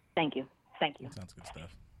 Thank you. That sounds good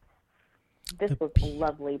stuff. This was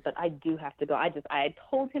lovely, but I do have to go. I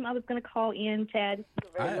told him I was going to call in, Chad.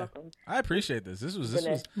 You're very welcome. I appreciate this. This was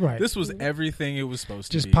Right. This was everything it was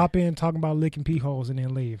supposed Just to be. pop in, talking about licking pee holes, and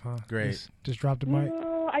then leave, huh? Great. Just drop the mic.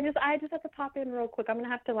 No, I just have to pop in real quick. I'm going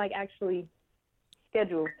to have to actually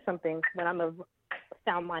schedule something when I'm of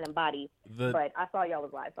sound, mind, and body. But I saw y'all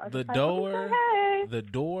was live. So I was The just like, door, hey. the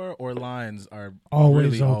door or lines are Always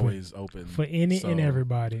really open. always open For any So, and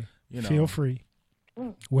everybody. you know. Feel free.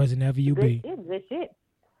 Wherever you be. Good shit.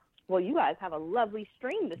 Well, you guys have a lovely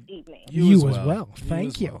stream this evening. You as as well. well.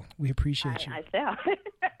 Thank You you. as well. We appreciate you. I shall.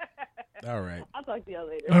 All right. I'll talk to y'all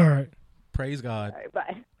later. All right. Praise God. All right,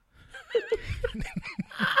 bye.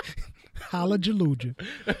 Hallelujah.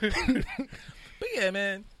 But yeah,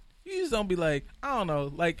 man, you just don't be like, I don't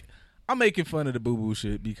know, like I'm making fun of the boo boo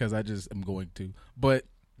shit because I just am going to. But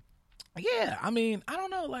yeah, I mean, I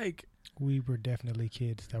don't know, like We were definitely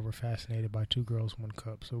kids that were fascinated by 2 Girls, 1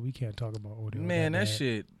 Cup, so we can't talk about Odell. man, that bad.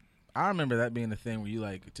 shit. I remember that being the thing where you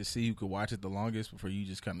like to see who could watch it the longest before you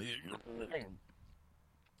just kind of.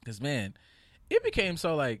 Because man, it became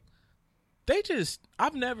so like they just.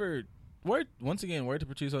 I've never. Word to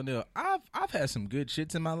Patrice O'Neal. I've had some good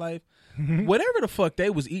shits in my life. Whatever the fuck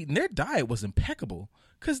they was eating, their diet was impeccable.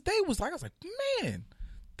 Cause they was like, I was like, man,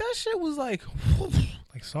 that shit was like,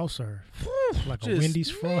 Like soft serve. Like a just,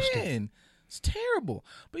 Wendy's Frosted. Man, it's terrible.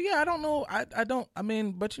 But yeah, I don't know. I don't. I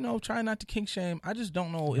mean, but you know, try not to kink shame. I just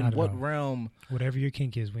don't know Not in at what all. realm. Whatever your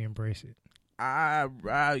kink is, we embrace it. I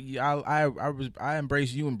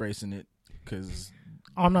embrace you embracing it because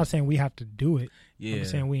I'm not saying we have to do it. yeah. I'm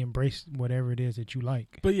saying we embrace whatever it is that you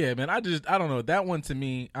like. But yeah, man, I don't know. That one to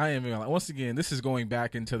me, I am like, once again, this is going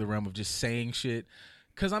back into the realm of just saying shit.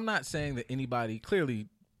 Because I'm not saying that anybody, clearly,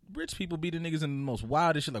 rich people be the niggas in the most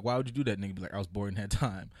wildest shit. Like, why would you do that? Nigga be like, I was bored and had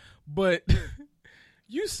time. But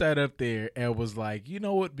you sat up there and was like, you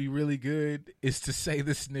know what would be really good is to say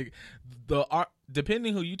this nigga,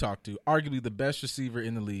 depending who you talk to, arguably the best receiver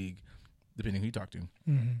in the league, depending who you talk to.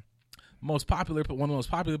 Mm-hmm. One of the most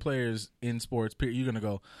popular players in sports, period, you're going to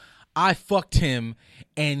go, I fucked him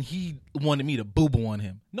and he wanted me to boo-boo on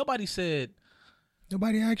him. Nobody said,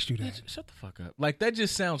 Nobody asked you that. bitch, shut the fuck up. Like, that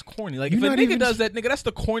just sounds corny. Like, You're if a not nigga even- does that, nigga, that's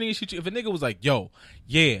the corniest shit. If a nigga was like, yo,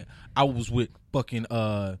 yeah, I was with fucking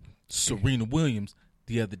Serena Williams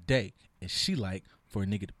the other day and she like for a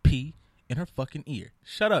nigga to pee in her fucking ear.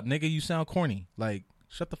 Shut up, nigga, you sound corny. Like,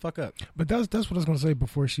 shut the fuck up. But that's what I was going to say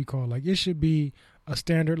before she called. Like, it should be a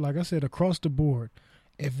standard, like I said, across the board.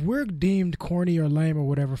 If we're deemed corny or lame or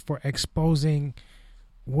whatever for exposing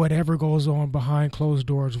whatever goes on behind closed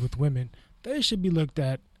doors with women, they should be looked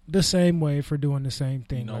at the same way for doing the same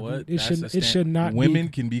thing. You know Like, what? It should not Women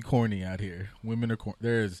be. can be corny out here. Women are corny.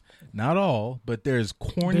 There's not all, but there's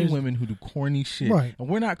corny women who do corny shit. Right. And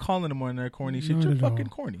we're not calling them on their corny shit. Not You're at all. fucking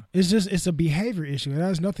corny. It's a behavior issue. It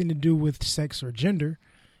has nothing to do with sex or gender.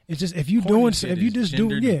 It's just if you Corny doing shit if you is just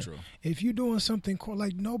gender do neutral. if you're doing something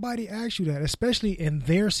like nobody asked you that, especially in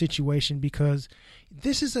their situation, because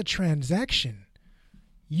this is a transaction.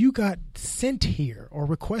 You got sent here or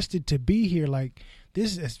requested to be here. Like,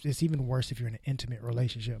 this is, it's even worse if you're in an intimate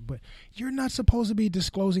relationship, but you're not supposed to be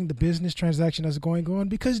disclosing the business transaction that's going on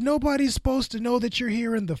because nobody's supposed to know that you're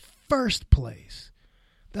here in the first place.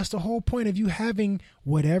 That's the whole point of you having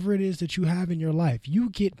whatever it is that you have in your life. You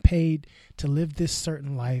get paid to live this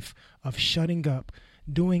certain life of shutting up,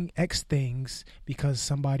 doing X things because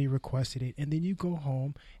somebody requested it, and then you go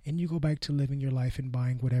home and you go back to living your life and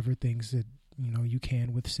buying whatever things that you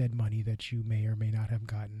can with said money that you may or may not have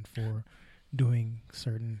gotten for doing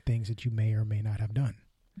certain things that you may or may not have done.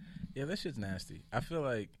 Yeah, that shit's nasty. I feel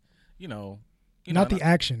like, Not the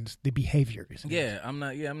actions, the behaviors. I'm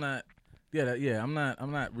not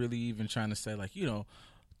really even trying to say like,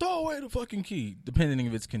 throw away the fucking key, depending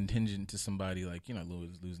if it's contingent to somebody like,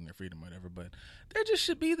 losing their freedom or whatever. But there just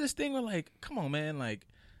should be this thing where like, come on, man, like,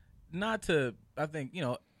 not to, I think,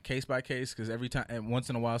 case by case, because every time and once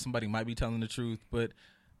in a while somebody might be telling the truth, but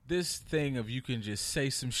this thing of you can just say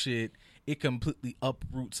some shit, it completely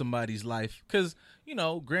uproot somebody's life. Because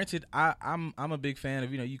granted, I'm a big fan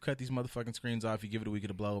of you cut these motherfucking screens off, you give it a week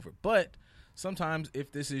to blow over. But sometimes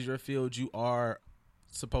if this is your field, you are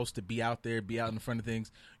supposed to be out there, be out in front of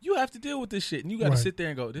things. You have to deal with this shit, and you got to sit there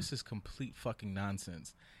and go, this is complete fucking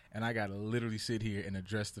nonsense, and I got to literally sit here and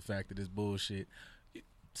address the fact that it's bullshit.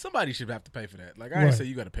 Somebody should have to pay for that. Like, I didn't say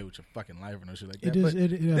you got to pay with your fucking life or no shit like that. But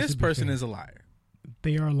this person is a liar.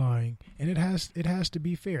 They are lying, and it has to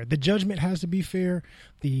be fair. The judgment has to be fair.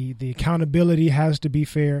 The accountability has to be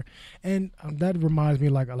fair, and that reminds me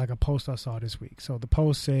like a post I saw this week. So the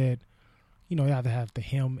post said, you have to have the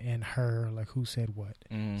him and her, like who said what.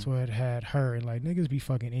 Mm-hmm. So it had her and like niggas be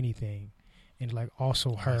fucking anything, and like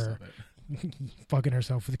also her fucking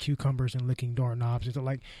herself with cucumbers and licking doorknobs.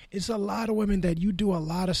 It's a lot of women that you do a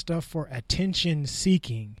lot of stuff for attention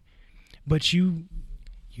seeking, but you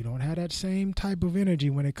don't have that same type of energy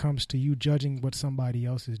when it comes to you judging what somebody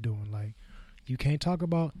else is doing. Like, you can't talk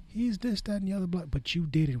about he's this, that, and the other, but you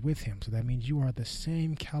did it with him. So that means you are the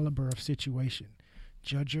same caliber of situation.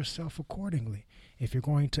 Judge yourself accordingly. If you're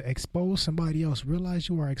going to expose somebody else, realize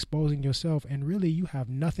you are exposing yourself, and really you have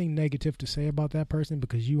nothing negative to say about that person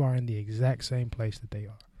because you are in the exact same place that they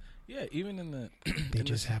are. Yeah, even in the they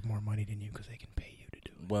just have more money than you because they can pay you to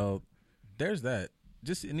do it. Well, there's that.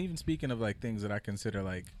 And even speaking of like things that I consider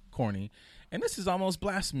like corny. And this is almost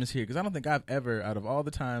blasphemous here because I don't think I've ever, out of all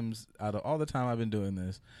the time I've been doing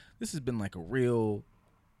this has been like a real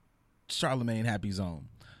Charlemagne happy zone.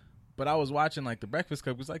 But I was watching like the Breakfast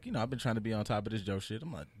Club. It was like, I've been trying to be on top of this Joe shit.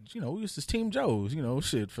 I'm like, we used to Team Joe's,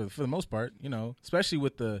 shit for the most part, especially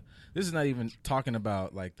with this is not even talking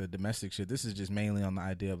about like the domestic shit. This is just mainly on the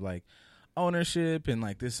idea of like ownership and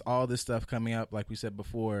like all this stuff coming up, like we said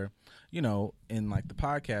before, in like the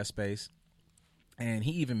podcast space. And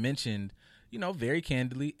he even mentioned, very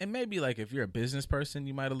candidly, and maybe like if you're a business person,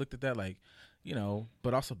 you might have looked at that like,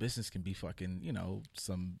 but also business can be fucking,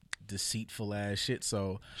 some deceitful ass shit.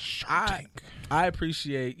 So I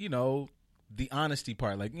appreciate, the honesty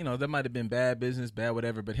part. Like, that might have been bad business, bad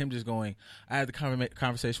whatever, but him just going, I had the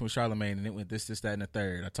conversation with Charlemagne and it went this, that, and the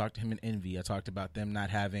third. I talked to him in Envy. I talked about them not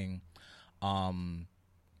having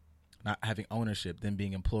ownership, them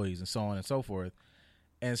being employees and so on and so forth.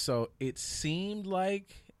 And so it seemed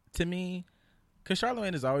like to me, because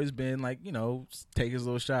Charlemagne has always been like, take his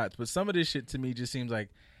little shots. But some of this shit to me just seems like,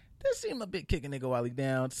 this seemed a bit kick a nigga while he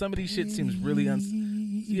down. Some of these shit seems really,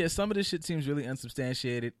 some of this shit seems really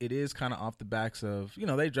unsubstantiated. It is kind of off the backs of,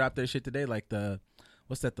 they dropped their shit today, like the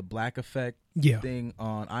Black Effect thing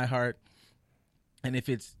on iHeart. And if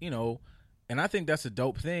it's, and I think that's a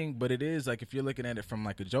dope thing, but it is like, if you're looking at it from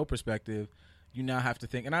like a Joe perspective, you now have to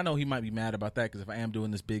think, and I know he might be mad about that because if I am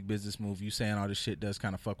doing this big business move, you saying all this shit does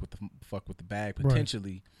kind of fuck with the bag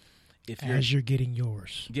potentially. Right. If you're getting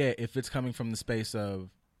yours, if it's coming from the space of,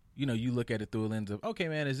 you look at it through a lens of, okay,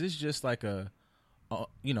 man, is this just like a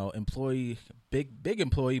employee, big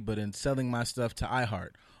employee, but in selling my stuff to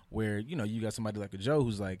iHeart, where you got somebody like a Joe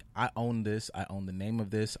who's like, I own this, I own the name of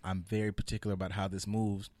this, I'm very particular about how this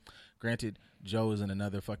moves. Granted, Joe is in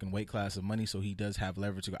another fucking weight class of money, so he does have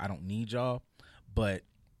leverage to go, I don't need y'all. But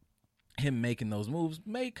him making those moves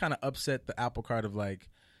may kind of upset the apple cart of like,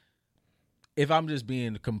 if I'm just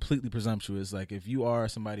being completely presumptuous, like if you are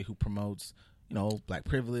somebody who promotes, black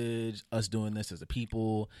privilege, us doing this as a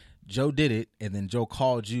people, Joe did it, and then Joe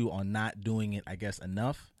called you on not doing it, I guess,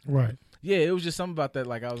 enough. Right. Yeah, it was just something about that.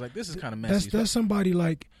 Like I was like, this is kind of messy. That's somebody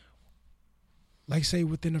like say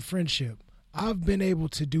within a friendship. I've been able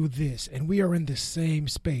to do this, and we are in the same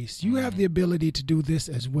space. You have the ability to do this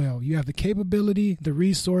as well. You have the capability, the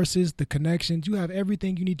resources, the connections. You have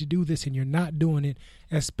everything you need to do this, and you're not doing it,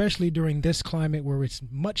 especially during this climate where it's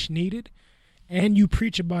much needed, and you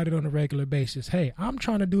preach about it on a regular basis. Hey, I'm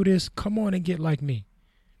trying to do this. Come on and get like me.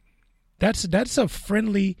 That's a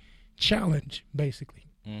friendly challenge, basically.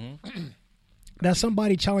 Mm-hmm. That's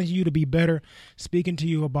somebody challenging you to be better, speaking to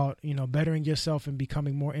you about, bettering yourself and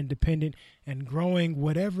becoming more independent and growing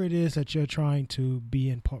whatever it is that you're trying to be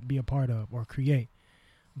a part of or create.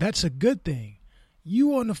 That's a good thing.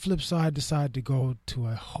 You, on the flip side, decide to go to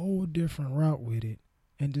a whole different route with it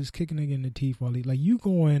and just kicking it in the teeth while you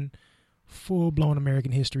going full-blown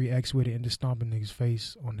American History X with it and just stomping niggas'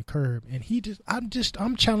 face on the curb. And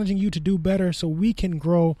I'm challenging you to do better so we can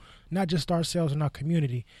grow not just ourselves and our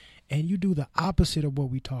community. And you do the opposite of what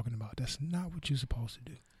we're talking about. That's not what you're supposed to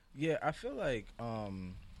do. Yeah, I feel like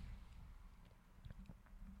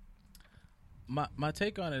my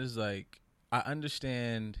take on it is like, I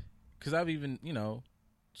understand, because I've even,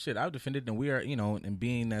 I've defended, and we are, and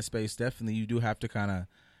being in that space, definitely you do have to kind of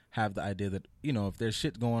have the idea that, if there's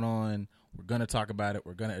shit going on, we're going to talk about it,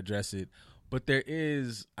 we're going to address it. But there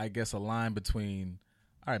is, I guess, a line between,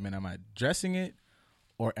 all right, man, am I addressing it,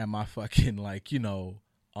 or am I fucking like,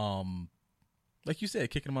 like you said,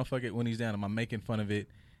 kicking a motherfucker when he's down? Am I making fun of it?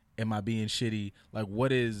 Am I being shitty? Like,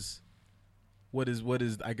 what is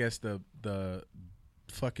I guess the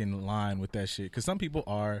fucking line with that shit? Because some people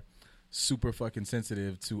are super fucking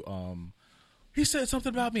sensitive to he said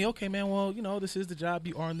something about me. Okay, man, well, this is the job.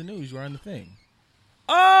 You are in the news. You are in the thing.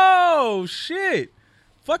 Oh shit!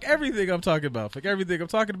 Fuck everything I'm talking about. Fuck everything I'm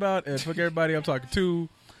talking about, and fuck everybody I'm talking to.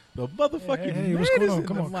 The motherfucking hey, what's going on?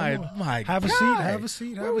 Come on. My have God. Have a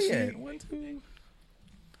seat. Where we at? 1, 2.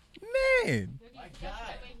 Man. My God.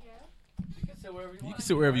 You can sit wherever you want. You can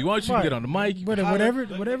sit wherever you want. You can get on the mic. Whatever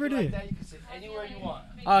it is. Like you can sit anywhere you want.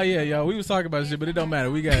 Oh yeah, y'all. We was talking about this shit, but it don't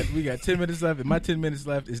matter. We got 10 minutes left, and my 10 minutes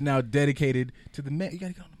left is now dedicated to the man. You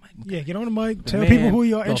gotta get on the mic. Yeah, get on the mic. Tell people who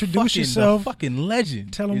you are. Introduce yourself. The fucking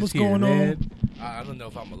legend. Tell them what's going on. I don't know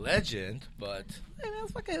if I'm a legend, but hey, man,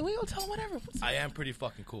 we gonna tell them whatever. I am pretty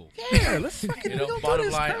fucking cool. Yeah, let's fucking. Bottom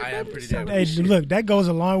line, I am pretty damn cool. Hey, look, that goes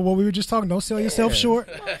along with what we were just talking. Don't sell yourself short.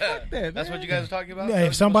 That's what you guys are talking about. Yeah,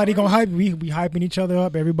 if somebody gonna hype, we hyping each other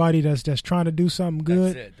up. Everybody that's trying to do something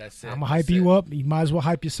good. That's it. I'm gonna hype you up. You might as well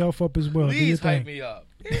hype yourself up as well. Please hype me up.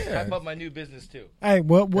 hype up my new business too. Hey,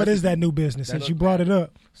 what is that new business since you brought it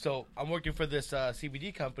up? So I'm working for this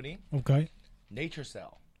CBD company. Okay. Nature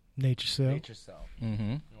Cell. Nature Cell. Nature Cell. Mm-hmm.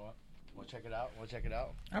 You know what? Want to check it out? Want to check it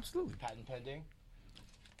out? Absolutely. Patent pending.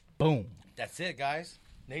 Boom. That's it, guys.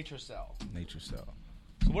 Nature Cell. Nature Cell.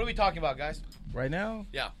 So what are we talking about, guys? Right now?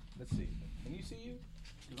 Yeah. Let's see. Can you see you?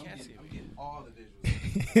 You can't see I'm me. getting all the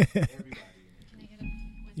visuals. Everybody.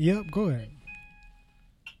 Yep, go ahead.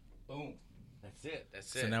 Boom. That's it.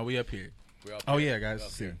 That's it. So now we up here. We're up Oh here. yeah, guys. We're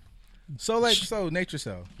up See. here. So Nature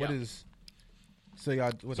Cell. What Yeah. is? So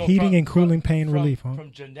y'all. What, So Heating from- and cooling from- pain from- relief, huh?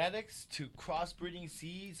 From genetics to crossbreeding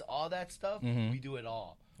seeds, all that stuff, Mhm. we do it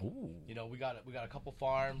all. Ooh. You know, we got a couple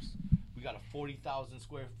farms. We got a 40,000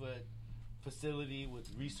 square foot facility with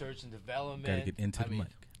research and development. Gotta get into I the mean, mic.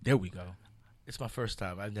 There we go. It's my first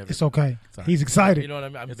time. I've never. It's okay. Sorry. He's excited. You know what I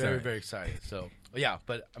mean? I'm It's very, alright. very excited. So yeah,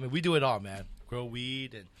 but I mean, we do it all, man. Grow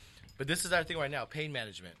weed but this is our thing right now, pain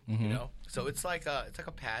management. You know, so it's like a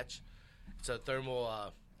patch. It's a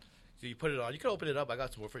thermal. So you put it on. You can open it up. I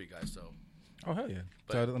got some more for you guys. So Oh hell yeah.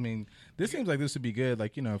 But- So I mean, this seems like this would be good.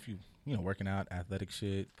 Like if you working out, athletic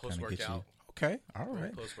shit, kinda get you. Post-workout. Okay. All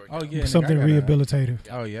right. Post-workout. Oh yeah. nigga, Something I gotta- rehabilitative.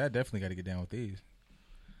 Oh yeah, I definitely got to get down with these.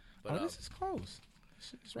 But, This is close.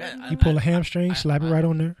 It's man, right You pull a hamstring, slap it right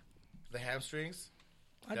on there. the hamstrings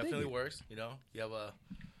I dig definitely it. works. You know, you have a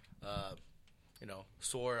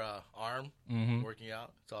sore arm Mhm. working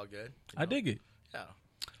out. It's all good. you I know? dig it. Yeah.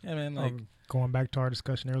 Yeah, man. Like, Going back to our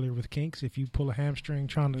discussion earlier with kinks, if you pull a hamstring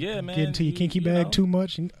trying to Yeah, man, get into your you- kinky you bag know. too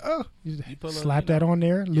much, and you pull a- slap you that know. on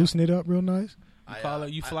there, loosen it up real nice.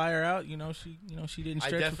 you fly her out. She didn't I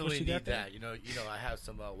stretch before definitely she need got there. that. You know, I have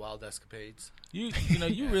some wild escapades. You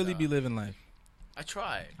really be living life. I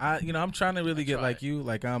try. I'm trying to really get try. like you.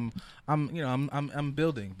 Like I'm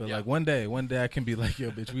building, but Yeah. like one day I can be like,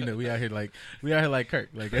 yo, bitch, we out here like Kirk.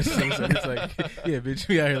 Like it's like, yeah, bitch,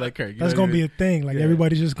 we out here like Kirk. That's gonna be a thing. Like Yeah.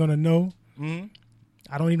 everybody's just gonna know. Mm-hmm.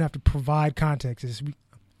 I don't even have to provide context.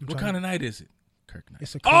 What kind of night is it? Kirk night.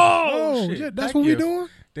 It's a Oh, shit. yeah, that's Thank what we you. doing.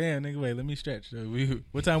 Damn, nigga, wait, let me stretch. So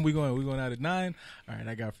what time we going? We going out at 9? All right,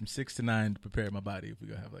 I got from 6 to 9 to prepare my body if we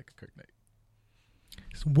gonna have like a Kirk night.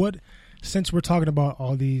 So since we're talking about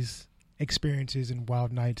all these experiences and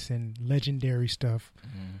wild nights and legendary stuff,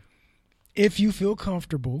 if you feel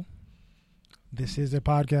comfortable, this is a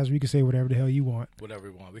podcast where you can say whatever the hell you want. Whatever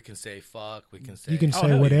we want. We can say fuck. We can say. You can Oh, say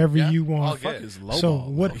hell yeah. whatever Yeah. you All want. good. Fuck is low So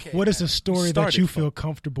ball. what? Okay, What is man. a story that Started you fuck. feel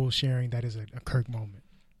comfortable sharing that is a Kirk moment?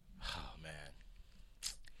 Oh man,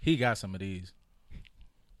 He got some of these.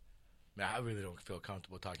 I really don't feel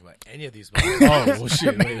comfortable talking about any of these. Oh well,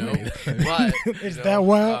 shit. Wait, You know? wait. But Is you that know,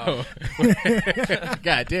 wild?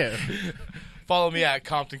 God damn. Follow me at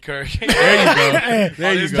Compton Kirk. There you go. Hey,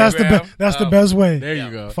 There you go. that's the Instagram. that's the best way. There Yeah.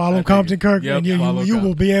 you go. Follow I dig Compton it. Kirk, Yep, and you follow will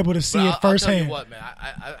Compton. be able to see But it I'll tell firsthand. you what, man.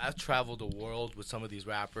 I've traveled the world with some of these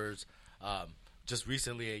rappers. Just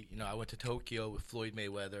recently, I went to Tokyo with Floyd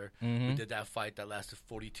Mayweather. We did that fight that lasted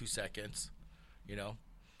 42 seconds.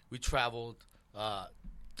 We traveled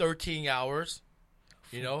 13 hours.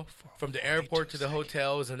 From the airport to the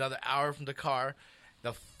hotel was another hour from the car.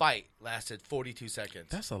 The fight lasted 42 seconds.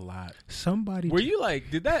 That's a lot. Somebody Were you like,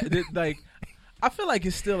 I feel like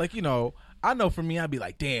it's still like, I know for me, I'd be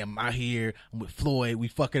like, damn, I'm out here, I'm with Floyd, we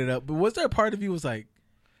fucking it up. But was there a part of you was like,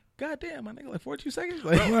 God damn, my nigga, like 42 seconds?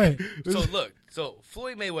 Like, right, So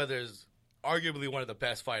Floyd Mayweather is arguably one of the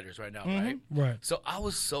best fighters right now, right? right. So I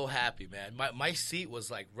was so happy, man. My seat was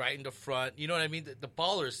like right in the front. You know what I mean? The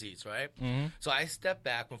baller seats, right? So I stepped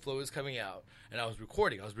back when Floyd was coming out, and I was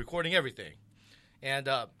recording. I was recording everything. And,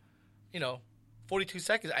 42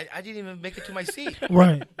 seconds, I didn't even make it to my seat.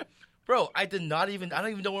 Right. Bro, I don't even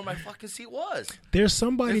know where my fucking seat was. There's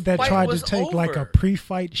somebody The that fight tried to was take like a over.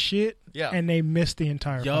 pre-fight shit, Yeah. and they missed the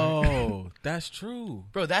entire fight. yo, that's true.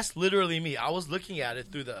 Bro, that's literally me. I was looking at it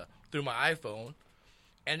through my iPhone,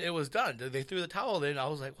 and it was done. They threw the towel in. I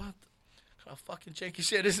was like, what kind of fucking janky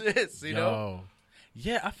shit is this? You know? Yo.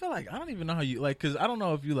 Yeah, I feel like, I don't even know how you, like, because I don't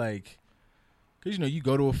know if you, like, because, you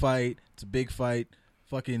go to a fight, it's a big fight,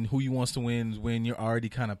 fucking who you wants to win, you're already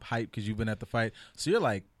kind of hyped because you've been at the fight. So you're,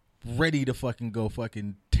 like, ready to fucking go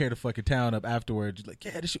fucking tear the fucking town up afterwards. You're like,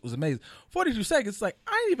 yeah, this shit was amazing. 42 seconds, like,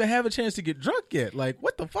 I didn't even have a chance to get drunk yet. Like,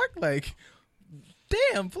 what the fuck? Like,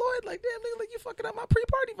 damn, Floyd, like, damn, nigga, like, you fucking up my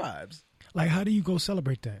pre-party vibes. Like, how do you go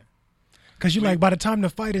celebrate that? Because you're like, by the time the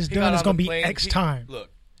fight is He done, got it's on gonna the be plane. X time. Look,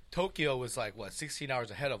 Tokyo was like, 16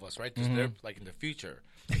 hours ahead of us, right? Mm-hmm. They're like in the future.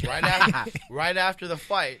 Right after the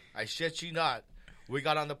fight, I shit you not, we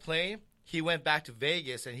got on the plane. He went back to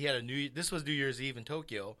Vegas, and he had this was New Year's Eve in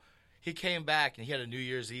Tokyo. He came back, and he had a New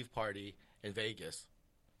Year's Eve party in Vegas.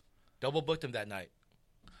 Double booked him that night.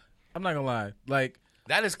 I'm not gonna lie. Like,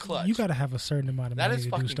 That is clutch. You got to have a certain amount of That money is to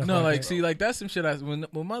do fucking stuff No, like like that. see, like that's some shit. When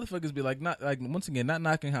motherfuckers be like, not like once again, not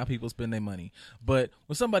knocking how people spend their money, but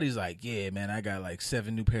when somebody's like, yeah, man, I got like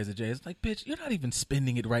 7 new pairs of J's. It's like, bitch, you're not even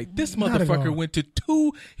spending it right. This Not at motherfucker all. went to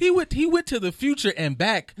 2. He went to the future and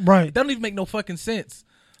back. Right. That don't even make no fucking sense.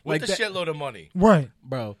 with Like a that, shitload of money. Right.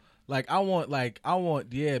 bro. Like I want,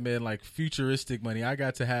 yeah, man, like futuristic money. I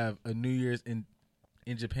got to have a New Year's in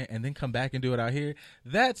Japan and then come back and do it out here.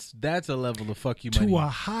 That's a level of fuck you money. To a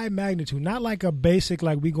high magnitude, not like a basic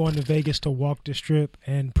like we going to Vegas to walk the strip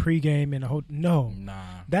and pregame in a hotel. No, Nah.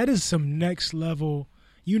 that is some next level.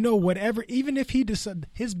 You know, whatever. Even if he decide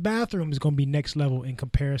his bathroom is going to be next level in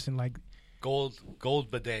comparison. Like, Gold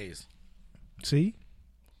bidets. see,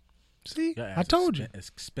 Your I ass told you. It's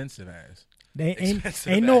expensive ass. They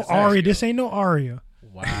Expensive ain't no ass Aria. ass, This yo. ain't no Aria.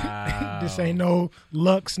 Wow. This ain't no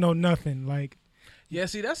Lux. No nothing. Like Yeah,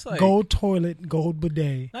 see, that's like gold toilet, gold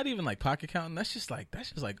bidet. not even like pocket counting. That's just like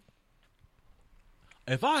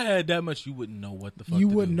if I had that much, you wouldn't know what the fuck. You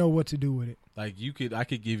to wouldn't do. know what to do with it. Like I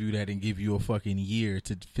could give you that and give you a fucking year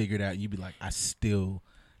to figure it out. You'd be like, I still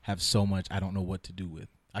have so much I don't know what to do with.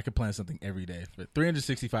 I could plan something every day for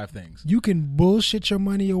 365 things. You can bullshit your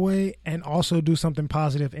money away and also do something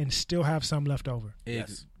positive and still have some left over.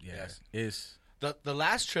 Yes. Yeah. Yes. It's The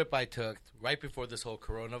last trip I took right before this whole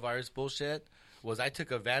coronavirus bullshit was I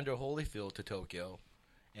took Evander Holyfield to Tokyo,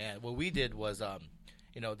 and what we did was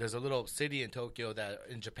there's a little city in Tokyo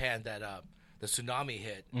in Japan that the tsunami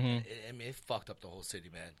hit. I mean, it fucked up the whole city,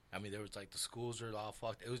 man. I mean, there was like the schools were all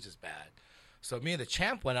fucked. It was just bad. So me and the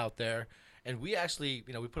champ went out there, and we actually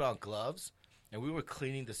we put on gloves and we were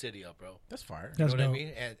cleaning the city up, bro. that's fire. That's You know what dope. I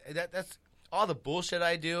mean? And that's all the bullshit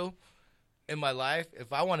I do in my life.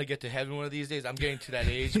 If I want to get to heaven one of these days, I'm getting to that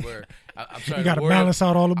age where I'm starting You got to to balance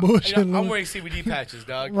out all the bullshit. I'm wearing CBD patches,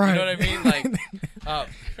 dog. Right. You know what I mean? Like,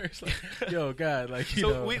 It's like, yo, God, like you so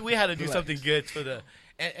know, we had to do relax. something good for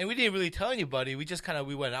and we didn't really tell anybody. We just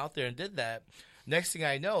we went out there and did that. Next thing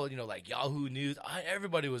I know, like Yahoo News,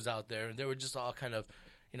 everybody was out there, and they were just all kind of,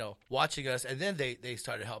 watching us, and then they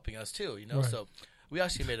started helping us too, Right. So we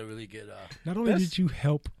actually made a really good. Not only That's- did you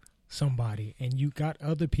help somebody and you got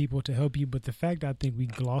other people to help you, but the fact I think we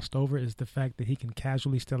glossed over is the fact that he can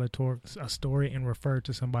casually tell a story and refer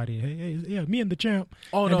to somebody. Hey, yeah, me and the champ.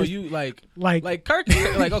 Oh And no, this- you like like Kirk.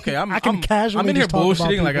 Like okay, I'm I can I'm, casually I'm in here just talk about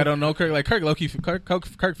bullshitting like I people. don't know Kirk. Like Kirk, Loki,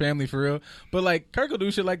 Kirk family for real. But like Kirk will do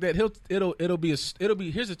shit like that. It'll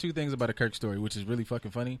be. Here's the two things about a Kirk story, which is really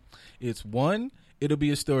fucking funny. It's one, it'll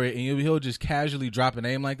be a story, and he'll just casually drop a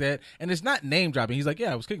name like that, and it's not name dropping. He's like,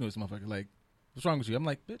 yeah, I was kicking with this motherfucker. Like, what's wrong with you? I'm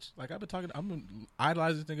like, bitch. Like I've been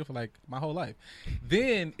idolizing this nigga for like my whole life.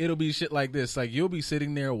 Then it'll be shit like this. Like you'll be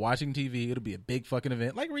sitting there watching TV. It'll be a big fucking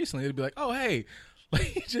event. Like recently, it'll be like, oh hey. Like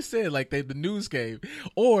he just said, like the news came,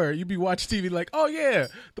 or you be watching TV, like, oh yeah,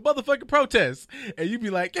 the motherfucking protests, and you be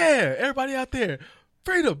like, yeah, everybody out there,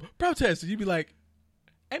 freedom, protest, and you be like,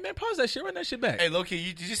 hey man, pause that shit, run that shit back. Hey, Loki,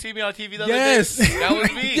 did you see me on TV the Yes, other day? That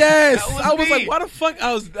was me. yes, That I was me. like, why the fuck?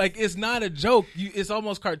 I was like, it's not a joke. It's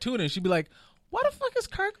almost cartoonish. She'd be like, why the fuck is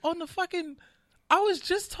Kirk on the fucking? I was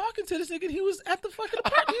just talking to this nigga. He was at the fucking.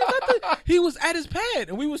 He was at his pad,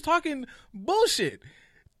 and we was talking bullshit.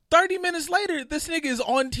 30 minutes later, this nigga is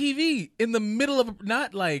on TV in the middle of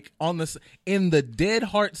not like in the dead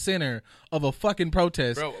heart center of a fucking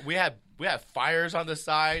protest. Bro, we had fires on the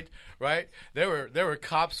side, right? There were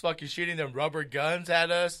cops fucking shooting them rubber guns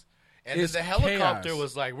at us. And It's then the helicopter chaos.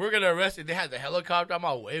 was like, we're gonna arrest you. They had the helicopter. I'm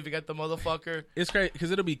all waving at the motherfucker. It's crazy because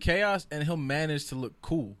it'll be chaos and he'll manage to look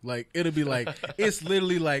cool. Like it'll be like it's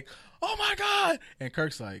literally like, oh my god, and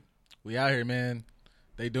Kirk's like, we out here, man.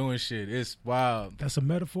 They doing shit. It's wild. That's a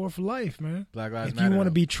metaphor for life, man. Black Lives If Matter. you want to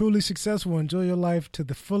though. be truly successful, enjoy your life to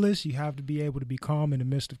the fullest, you have to be able to be calm in the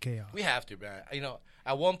midst of chaos. We have to, man.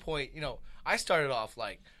 At one point, I started off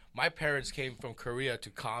like my parents came from Korea to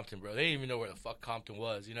Compton, bro. They didn't even know where the fuck Compton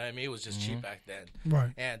was. You know what I mean? It was just cheap back then.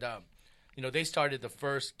 Right. And they started the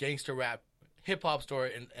first gangster rap hip hop store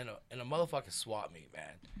in a motherfucking swap meet, man.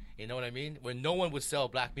 You know what I mean? When no one would sell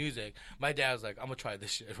black music, my dad was like, I'm gonna try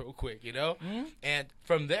this shit real quick, And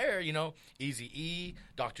from there, Eazy-E,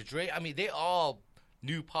 Dr. Dre, I mean, they all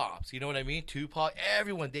knew Pops, you know what I mean? Tupac,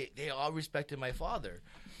 everyone, they all respected my father.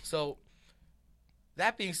 So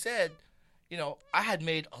that being said, I had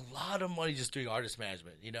made a lot of money just doing artist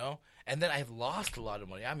management, and then I've lost a lot of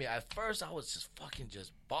money. I mean, at first I was just fucking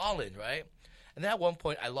just balling, right? And then at one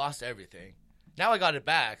point I lost everything. Now I got it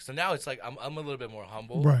back, so now it's like I'm a little bit more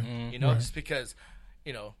humble, Right. Right. just because,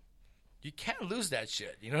 you can't lose that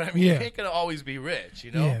shit. You know what I mean? Yeah. You ain't gonna always be rich,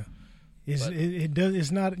 Yeah. But- It does.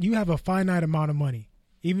 It's not. You have a finite amount of money.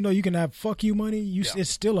 Even though you can have fuck you money, Yeah. it's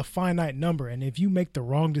still a finite number. And if you make the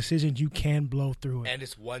wrong decisions, you can blow through it. And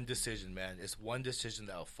it's one decision, man. It's one decision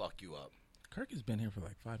that'll fuck you up. Kirk has been here for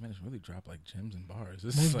like 5 minutes. Really dropped like gems and bars.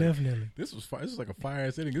 This Most is like, definitely. This was fire. This is like a fire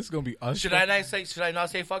ass inning. This is gonna be us. Should I not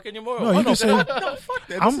say fuck anymore? No, Oh, you can say. No, fuck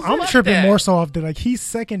that. I'm tripping that. more so off the like he's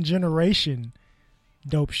second generation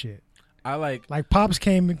dope shit. I like. Like Pops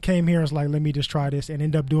came here and was like, let me just try this and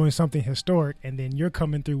end up doing something historic, and then you're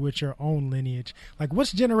coming through with your own lineage. Like,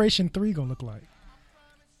 what's Generation 3 gonna look like?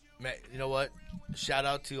 Man, you know what? Shout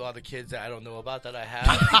out to all the kids that I don't know about that I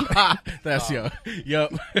have. That's Yup.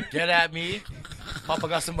 Get at me. Papa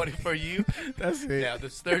got some money for you. That's it. Yeah,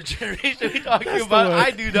 this third generation we talking That's the about, one.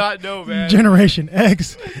 I do not know, man. Generation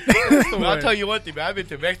X. But I'll tell you one thing, man. I've been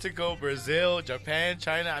to Mexico, Brazil, Japan,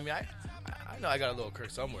 China. I mean, I know I got a little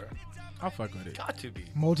Kirk somewhere. I'll fuck with it. Got to be.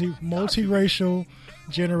 Multiracial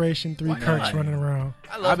Generation 3 Why Kirks not? running around.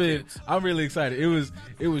 I love kids. I'm really excited.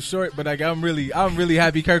 It was short, but like I'm really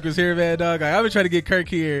happy Kirk was here, man, dog. Like, I've been trying to get Kirk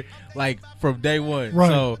here like from day one. Right.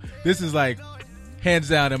 So this is like hands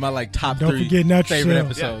down in my like top Don't 3 forget Natural favorite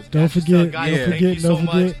Cell. episodes. Don't Natural forget, Cell, guys, don't thank forget, you so don't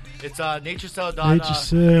much. forget. It's naturcell.com,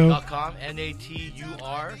 naturcel.com.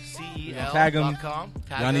 Tag 'em.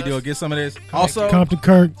 Y'all need to go get some of this. Also, Compton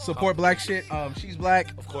Kirk. support black shit. She's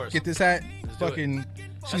black. Of course. Get this hat. Let's do it. Fucking,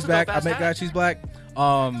 she's a back. dope I ass met hat. God. She's black.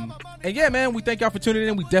 And yeah, man, we thank y'all for tuning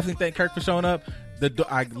in. We definitely thank Kirk for showing up. The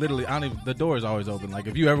door is always open. Like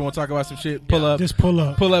if you ever want to talk about some shit, pull up, Just pull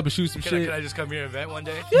up. and shoot some Can shit. I just come here and vent one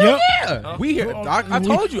day? Yep. Yeah, we here. I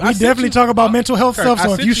told you. We definitely talk about mental health Kirk, stuff. I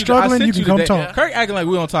So if sent you I struggling, sent you can come the day- talk. Kirk acting like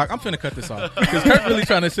we don't talk. I'm finna cut this off because Kirk really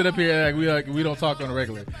trying to sit up here and we don't talk on a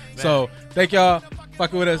regular. So thank y'all.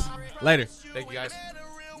 Fucking with us. Later. Thank you, guys.